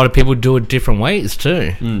guess a lot of people do it different ways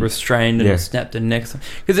too. Restrained and snapped the neck.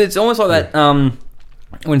 Because it's almost like that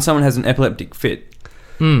when someone has an epileptic fit,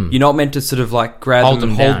 you're not meant to sort of like grab them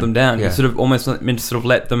and hold them down. You're sort of almost meant to sort of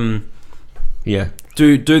let them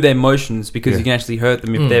do their motions because you can actually hurt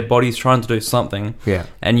them if their body's trying to do something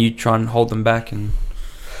and you try and hold them back and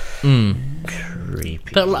creepy.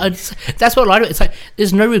 But that's what I like. It's like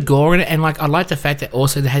there's no real gore in it, and like I like the fact that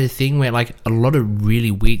also they had a thing where like a lot of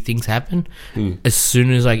really weird things happen as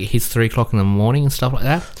soon as like it hits 3 o'clock in the morning and stuff like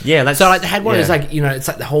that. Yeah, that's, so like they had one. It's like it's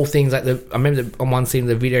like the whole thing's like I remember on one scene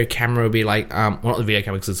the video camera would be like well, not the video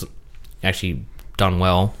camera because it's actually done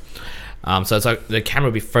well. So it's like the camera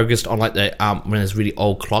would be focused on like the when there's really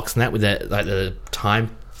old clocks and that with the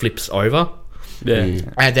time flips over. Yeah.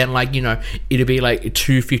 And then like it'll be like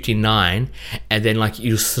 2:59 and then like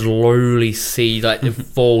you slowly see like it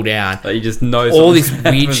fall down. Like you just know all this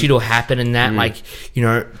weird shit will happen and that like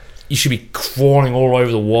you should be crawling all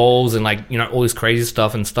over the walls and like all this crazy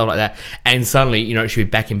stuff and stuff like that, and suddenly it should be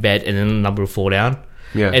back in bed and then the number will fall down.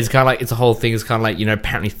 Yeah, it's kind of like it's a whole thing. It's kind of like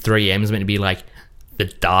apparently 3 a.m. is meant to be like the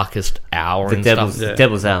darkest hour and stuff. The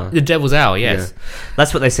devil's hour. The devil's hour, yes. Yeah.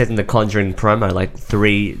 That's what they said in the Conjuring promo. Like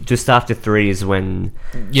 3, just after 3 is when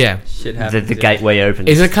shit happens, the gateway opens.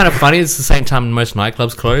 Isn't it kind of funny? It's the same time most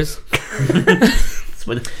nightclubs close.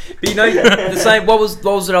 But the same. What was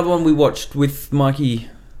the other one we watched with Mikey?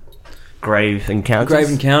 Grave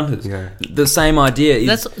Encounters. Yeah. The same idea.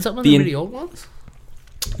 Is that one of the really old ones?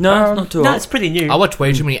 No, not too old. No, it's pretty new. I watch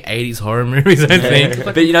way too many 80s horror movies, I think.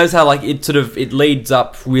 But you notice how like it leads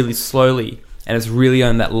up really slowly and it's really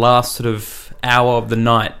on that last sort of hour of the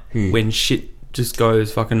night when shit just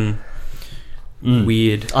goes fucking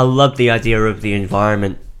weird. I love the idea of the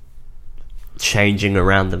environment changing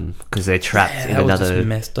around them because they're trapped in another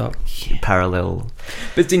messed up parallel.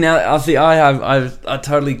 But see now I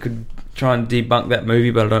totally could try and debunk that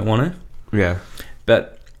movie, but I don't want to. Yeah.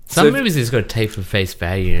 But some movies just got to take for face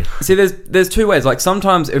value. See, there's two ways. Like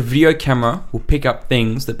sometimes a video camera will pick up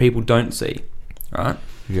things that people don't see, right?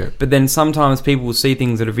 Yeah. But then sometimes people will see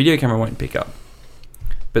things that a video camera won't pick up.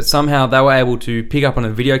 But somehow they were able to pick up on a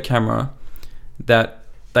video camera that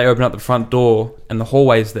they open up the front door and the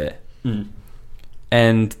hallway's there.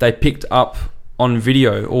 And they picked up on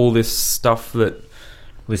video all this stuff that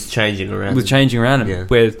was changing around them. Yeah.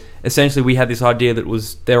 Where essentially we had this idea that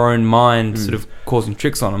was their own mind sort of causing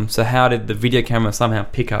tricks on them. So how did the video camera somehow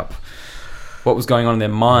pick up what was going on in their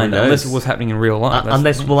mind, unless it was happening in real life?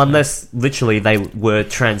 Unless literally they were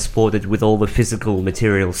transported with all the physical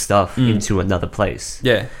material stuff into another place.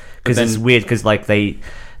 Yeah. Because it's weird because like they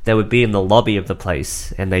would be in the lobby of the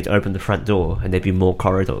place and they'd open the front door and there'd be more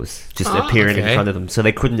corridors just appearing in front of them. So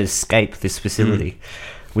they couldn't escape this facility.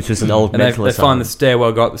 Which was an old mental asylum. They find the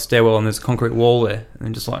stairwell, got the stairwell, and there's a concrete wall there,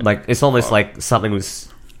 and just like it's almost like something was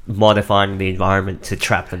modifying the environment to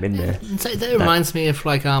trap them in there. So that reminds me of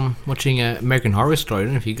like watching American Horror Story. I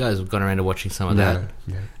don't know if you guys have gone around to watching some of that.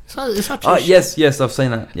 Yeah. It's not too yes, I've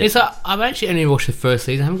seen that. Yep. I've actually only watched the first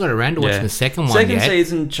season. I haven't got around to watching the second one yet. Second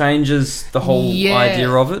season changes the whole idea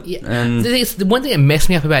of it. Yeah. And the one thing that messed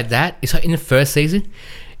me up about that is like in the first season,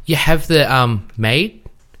 you have the maid,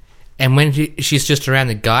 and when she's just around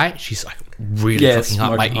the guy, she's like really fucking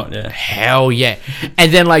hot, like hell yeah.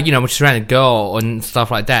 And then like, you know, when she's around the girl and stuff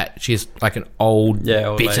like that, she's like an old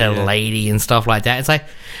bitter lady and stuff like that. It's like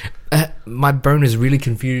my brain is really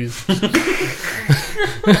confused.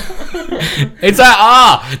 It's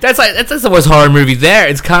like that's the worst horror movie there.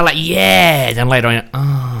 It's kind of like then later on,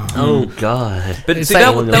 oh god. But it's see,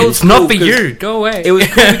 like, that was cool not for 'cause you. Go away. It was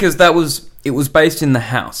cool because it was based in the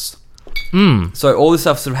house. So all this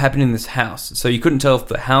stuff sort of happened in this house. So you couldn't tell if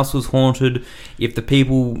the house was haunted, if the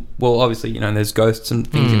people... Well, obviously, you know, there's ghosts and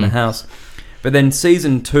things in the house. But then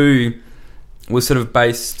season 2 was sort of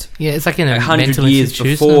based... Yeah, it's like in a 100 mental years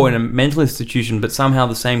institution. before in a mental institution, but somehow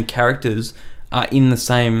the same characters are in the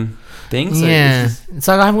same thing. So it's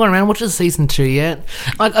like I haven't gone around and watched season 2 yet.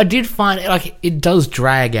 Like I did find it does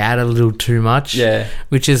drag out a little too much. Yeah,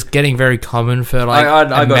 which is getting very common for like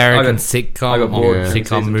American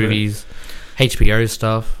sitcom movies, HBO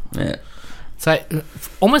stuff. Yeah, it's like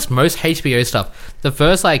almost most HBO stuff. The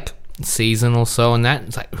first like season or so on that,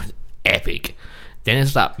 it's like epic. Then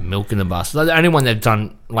it's like milking the bus. Like, the only one they've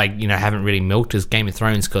done like, you know, haven't really milked is Game of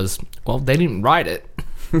Thrones because, well, they didn't write it.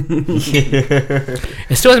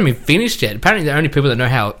 It still hasn't been finished yet. Apparently the only people that know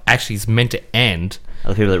how it actually is meant to end are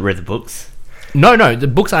the people that read the books. No, the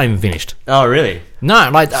books aren't even finished. Oh really? No,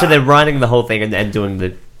 like so they're writing the whole thing and doing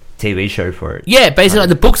the TV show for it. Yeah, basically like,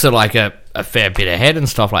 the books are like a fair bit ahead and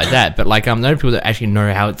stuff like that, but like the only people that actually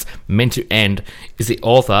know how it's meant to end is the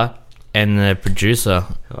author and the producer.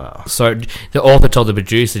 Wow. So the author told the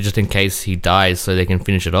producer just in case he dies so they can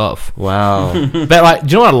finish it off. Wow. But like,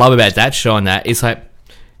 do you know what I love about that show and that? It's like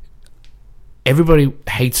everybody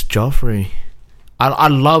hates Joffrey. I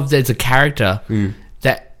love that it's a character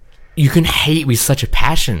that you can hate with such a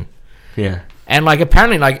passion. Yeah. And like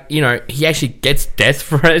apparently, like, you know, he actually gets death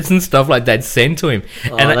threats and stuff like that sent to him.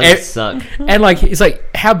 Oh, and that must suck. And like, it's like,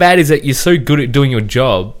 how bad is it? You're so good at doing your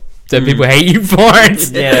job that people hate you for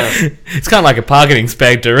it. Yeah. It's kind of like a parking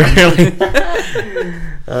inspector, really.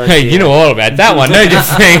 Hey, you know all about that one, don't you,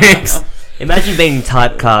 Phoenix? Imagine being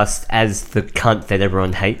typecast as the cunt that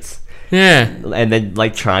everyone hates. Yeah. And then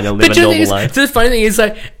like trying to live a normal life. The funny thing is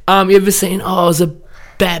like, you ever seen, it's a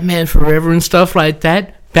Batman Forever and stuff like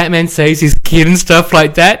that? Batman saves his kid and stuff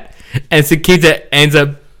like that, and it's the kid that ends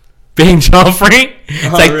up being Joffrey.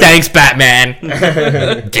 It's like, really? Thanks, Batman.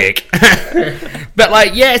 Dick. But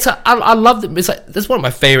like, yeah, I love it. It's like, that's one of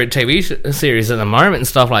my favorite TV series at the moment and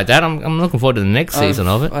stuff like that. I'm looking forward to the next season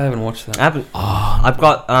of it. I haven't watched that. I've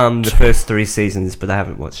got the first 3 seasons, but I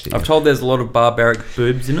haven't watched it yet. I've told there's a lot of barbaric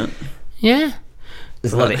boobs in it. Yeah.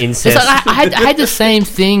 There's a lot of incest. It's like, I had the same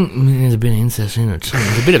thing. There's a bit of incest in it too.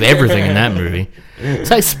 There's a bit of everything in that movie.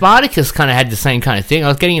 It's like Spartacus kind of had the same kind of thing. I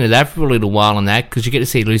was getting into that for a little while on that because you get to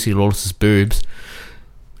see Lucy Lawless's boobs,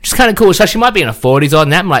 which is kind of cool. So she might be in her 40s on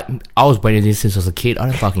that. I'm like, I was waiting this since I was a kid. I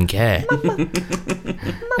don't fucking care. And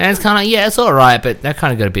it's kind of, yeah, it's alright, but that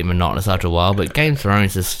kind of got a bit monotonous after a while. But Game of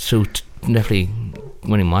Thrones is still definitely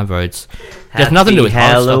winning my votes. There's nothing to do with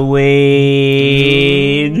Halloween.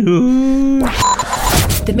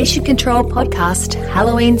 The Mission Control Podcast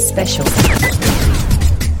Halloween Special.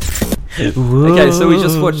 Okay, so we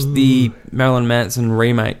just watched the Marilyn Manson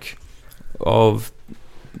remake of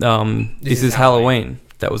This Is Halloween.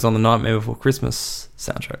 That was on the Nightmare Before Christmas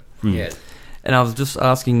soundtrack. Yeah. And I was just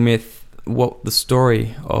asking Mith what the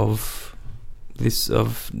story of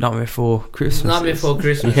Nightmare Before Christmas Nightmare is. Before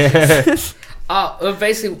Christmas. Well,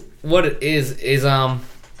 basically what it is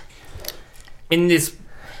in this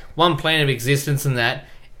one plane of existence and that,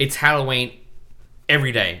 it's Halloween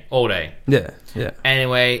every day, all day. Yeah, yeah.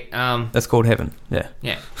 Anyway, that's called heaven. Yeah,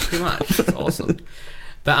 yeah, pretty much. That's awesome.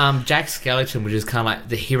 But Jack Skellington, which is kind of like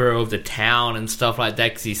the hero of the town and stuff like that,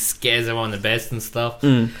 because he scares everyone the best and stuff.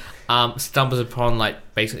 Stumbles upon like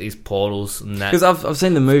basically these portals and that. Because I've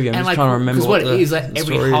seen the movie. I'm just trying to remember what it is. Like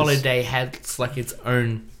every holiday has like its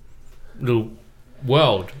own little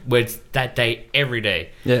world where it's that day every day.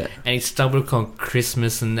 Yeah, and he stumbled upon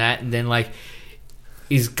Christmas and that, and then like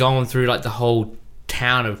he's going through like the whole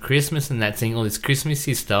town of Christmas and that, seeing all this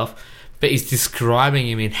Christmassy stuff, but he's describing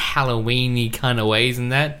him in Halloween-y kind of ways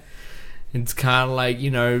and that. It's kind of like,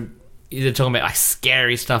 you know, they're talking about like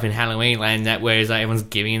scary stuff in Halloween land, that whereas like everyone's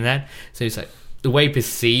giving him that. So it's like the way he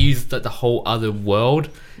perceives that the whole other world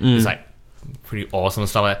is like pretty awesome and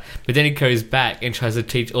stuff like that. But then he goes back and tries to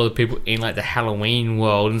teach all the people in like the Halloween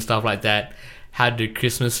world and stuff like that how to do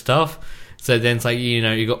Christmas stuff. So then it's like, you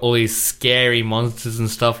know, you got all these scary monsters and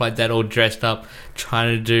stuff like that all dressed up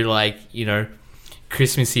trying to do like, you know,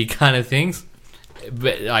 Christmassy kind of things,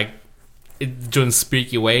 but like doing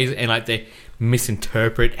spooky ways, and like they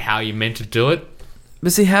misinterpret how you're meant to do it.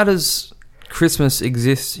 But see, how does Christmas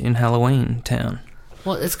exist in Halloween Town?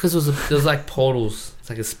 Well, it's because there's like portals. It's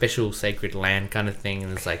like a special sacred land kind of thing,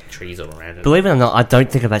 and there's like trees all around it. Believe it or not, I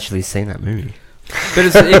don't think I've actually seen that movie. But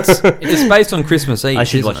it's based on Christmas Eve. I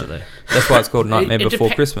should isn't watch it though. That's why it's called Nightmare It Before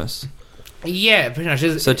depe- Christmas. Yeah, pretty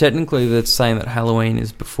much. So technically, that's saying that Halloween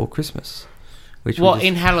is before Christmas. Which we well, just-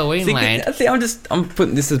 in Halloween land. I'm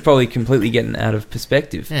putting this is probably completely getting out of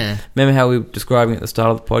perspective. Yeah. Remember how we were describing at the start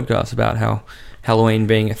of the podcast about how Halloween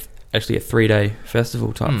being actually a 3-day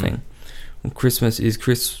festival type thing. Well, Christmas is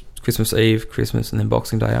Christmas Eve, Christmas, and then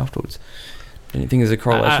Boxing Day afterwards. And you think there's a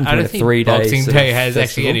correlation I between don't a think 3 days Boxing sort Day of has festival?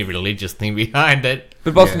 actually any religious thing behind it.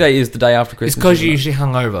 But Boxing Day is the day after Christmas. It's because isn't you're it? usually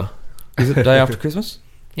hungover. Is it the day after Christmas?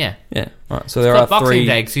 Yeah. Yeah. Right. So there It's are got Boxing 3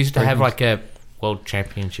 Day because you used to three have things. like a world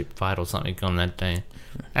championship fight or something on that day.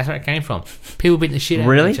 That's where it came from. People beating the shit out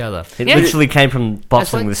Really? of each other. It Yeah. literally came from That's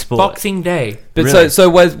boxing like the sport. Boxing Day. But Really? so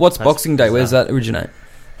what's That's Boxing Day? Where does bizarre. that originate?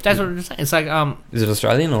 That's what I'm saying. It's like Is it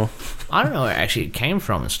Australian or? I don't know where actually it came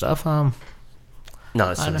from and stuff. No,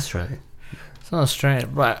 it's I not know. Australian. It's not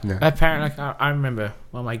Australian, but No. apparently, like, I remember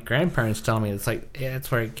well, my grandparents telling me it's like yeah, that's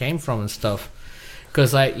where it came from and stuff.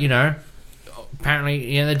 Because like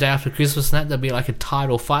apparently the day after Christmas and that there'll be like a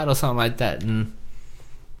title fight or something like that, and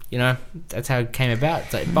that's how it came about.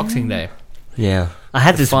 It's like Boxing Day. Yeah, I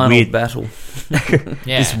had this Final weird, battle.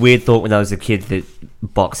 Yeah, this weird thought when I was a kid that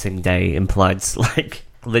Boxing Day implied like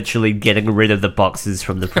literally getting rid of the boxes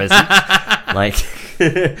from the present, like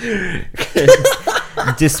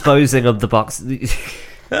disposing of the boxes.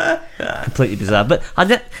 Completely bizarre, but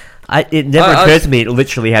it never occurred to me it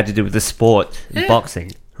literally had to do with the sport,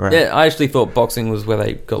 boxing. Right? Yeah, I actually thought boxing was where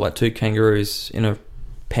they got like 2 kangaroos in a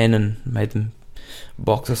pen and made them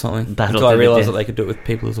box or something. Battle Until I to the realised death. that they could do it with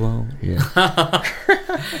people as well. Yeah.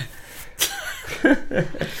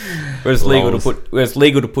 Where it's legal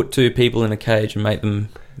Lols. to put 2 people in a cage and make them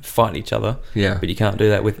fight each other. Yeah. But you can't do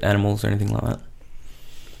that with animals or anything like that.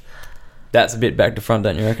 That's a bit back to front,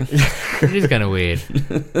 don't you reckon? it is kind of weird.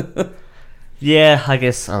 Yeah, I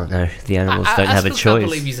guess I don't know. The animals don't have a I still can't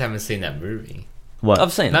believe choice. you haven't seen that movie. What?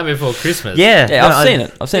 I've seen Not it. before Christmas. Yeah, Yeah, no, I've seen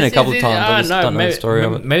it. I've seen it a couple of times. I just don't know the maybe, story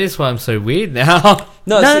of it. Maybe that's why I'm so weird now.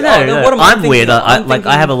 No, No, see, no. what am I I'm weird. thinking? I I'm like. I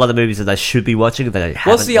thinking- have a lot of movies that I should be watching that I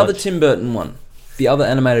haven't. What's the other watched. Tim Burton one? The other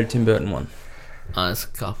animated Tim Burton one. It's a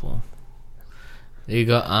couple. You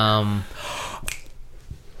got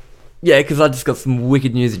Yeah, because I just got some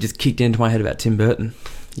wicked news that just kicked into my head about Tim Burton.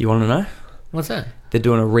 You want to know? what's that? They're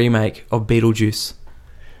doing a remake of Beetlejuice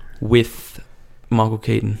with Michael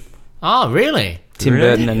Keaton. Oh, really? Tim Really?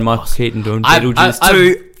 Burton and Michael Keaton doing I've- Beetlejuice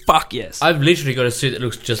I've- 2. Fuck yes. I've literally got a suit that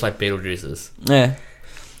looks just like Beetlejuice's. Yeah.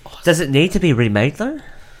 Does it need to be remade though?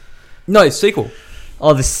 No, sequel.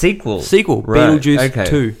 Oh, the sequel. Sequel. Right, Beetlejuice okay.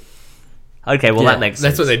 2. Okay, well Yeah, that makes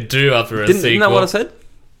sense. That's what they do after a Isn't sequel. that what I said?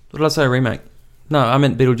 What did I say? Remake? No, I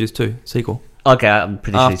meant Beetlejuice 2. Sequel. Okay, I'm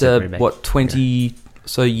pretty sure you said After, remake. what, 20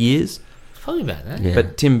 so years? Probably about that. Yeah.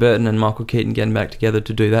 But Tim Burton and Michael Keaton getting back together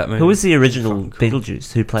to do that movie. Who was the original Fucking cool.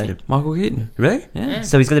 Beetlejuice? Who played him? Michael Keaton. Really? Yeah.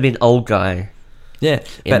 So he's going to be an old guy. Yeah.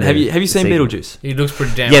 In But have the you seen sequel. Beetlejuice? He looks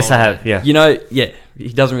pretty damn Yes, old. I have. Yeah. You know, yeah, he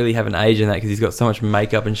doesn't really have an age in that because he's got so much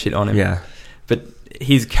makeup and shit on him. Yeah. But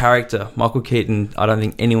his character, Michael Keaton, I don't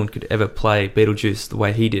think anyone could ever play Beetlejuice the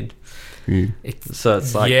way he did. It's, So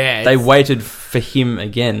it's like Yeah, they it's- waited for him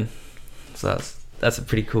again. So that's a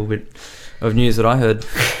pretty cool bit of news that I heard.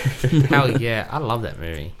 hell yeah, I love that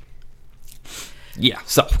movie. Yeah.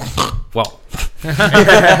 So, well,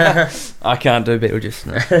 I can't do Beetlejuice.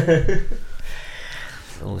 No.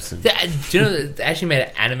 Awesome. Do you know that they actually made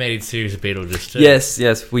an animated series of Beetlejuice too?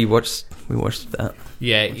 Yes, we watched that.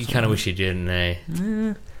 Yeah, you kind of wish you didn't,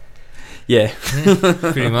 eh? Yeah,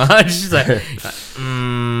 Pretty much. It's like,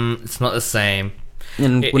 it's not the same.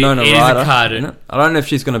 and It- Winona it is a Ryder. cartoon. isn't it? I don't know if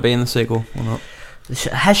she's going to be in the sequel or not.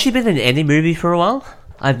 Has she been in any movie for a while?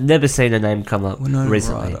 I've never seen her name come up Winona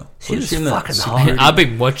recently. Ryder. She was What's she in that? fucking Security- hot. I've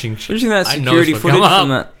been watching. What do you think that I know security it's gonna footage come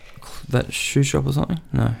from that shoe shop or something?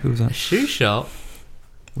 No, who was A that? shoe shop.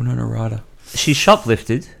 Winona Ryder. She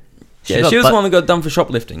shoplifted. Yeah, she was the one that got done for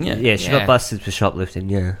shoplifting. Yeah. Yeah, she Yeah. got busted for shoplifting.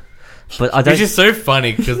 Yeah, but I don't. Which is so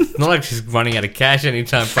funny because it's not like she's running out of cash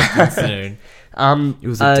anytime fucking soon. It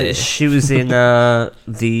was a dare. She was in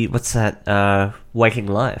the what's that? Waking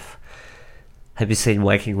Life. Have you seen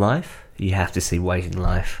Waking Life? You have to see Waking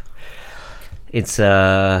Life. It's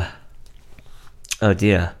oh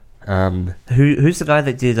dear. Who's the guy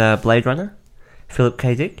that did Blade Runner? Philip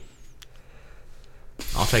K. Dick.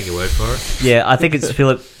 I'll take your word for it. Yeah, I think it's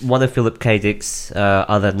one of Philip K. Dick's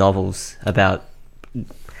other novels about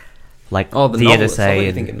like Oh, the the novelist. I thought NSA. you were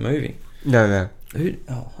And, thinking movie. no. Who?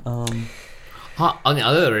 On the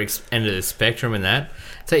other end of the spectrum and that,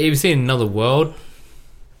 so you've seen Another World?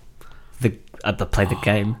 Play the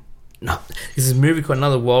game. No, there's this movie called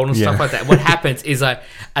Another World and stuff like that. What happens is like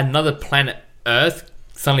another planet Earth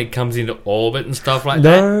suddenly comes into orbit and stuff like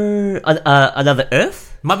that. No, Another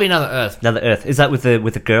Earth. Might be Another Earth. Another Earth. Is that with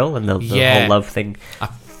the girl and the whole love thing? I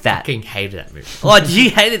fucking hated that movie. Oh, you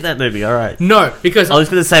hated that movie? All right. No, because I was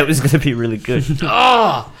going to say it was going to be really good.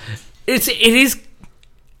 it is.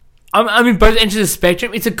 I'm in both ends of the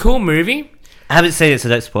spectrum. It's a cool movie. I haven't seen it, so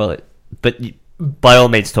don't spoil it. But by all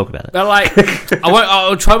means, talk about it. But like,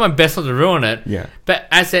 I'll try my best not to ruin it. Yeah. But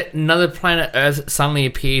as that another planet Earth suddenly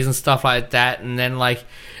appears and stuff like that, and then like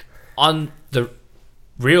on the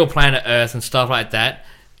real planet Earth and stuff like that,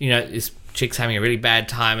 you know, this chick's having a really bad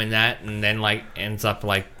time in that, and then like ends up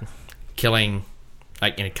like killing,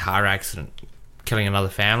 like in a car accident, killing another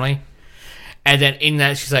family, and then in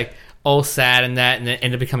that she's like all sad and that, and then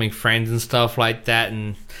end up becoming friends and stuff like that,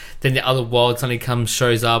 and then the other world suddenly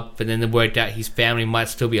shows up, and then they worked out his family might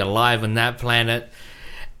still be alive on that planet.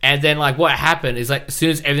 And then like what happened is like as soon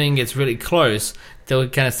as everything gets really close, they'll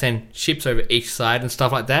kind of send ships over each side and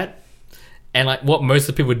stuff like that. And like what most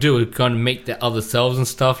of the people do is go and meet their other selves and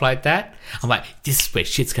stuff like that. I'm like, this is where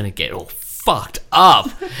shit's gonna get all fucked up.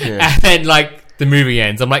 And then like the movie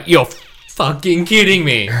ends. I'm like, you're fucking kidding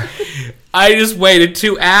me. I just waited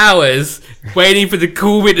 2 hours waiting for the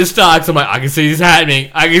cool bit to start. So I'm like, I can see this happening.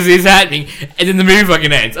 And then the movie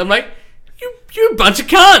fucking ends. I'm like, you're a bunch of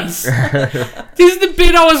cunts. This is the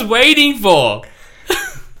bit I was waiting for.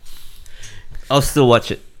 I'll still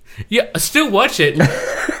watch it. Yeah, I still watch it.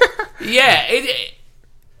 Yeah,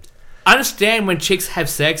 I understand when chicks have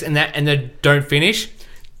sex and they don't finish.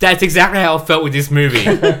 That's exactly how I felt with this movie.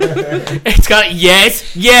 It's got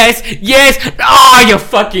yes. Oh, you're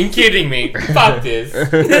fucking kidding me. Fuck this.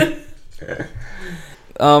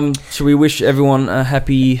 Should we wish everyone a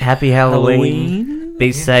happy Halloween?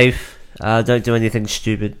 Be safe. Don't do anything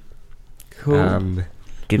stupid. Cool.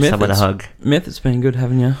 Give someone a hug. Mith, it's been good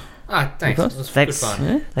having you. Thanks. It was good fun.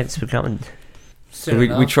 Yeah. Thanks for coming. So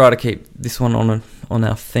we try to keep this one on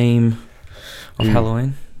our theme of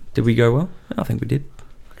Halloween. Did we go well? I think we did.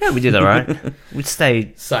 Yeah, we did all right. We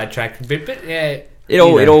stayed sidetracked a bit, but yeah. It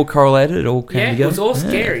all correlated. It all came together. It was all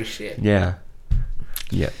scary shit. Yeah.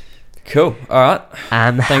 Cool. All right.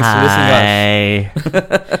 Thanks high. For listening,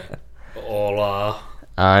 guys. Hola.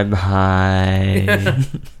 I'm high.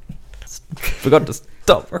 Forgot to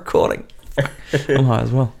stop recording. I'm high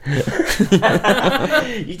as well.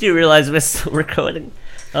 You do realise we're still recording?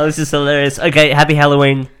 Oh, this is hilarious. Okay, happy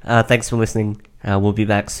Halloween. Thanks for listening. We'll be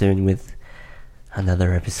back soon with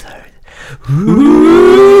another episode.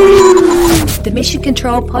 The Mission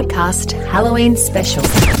Control Podcast Halloween Special.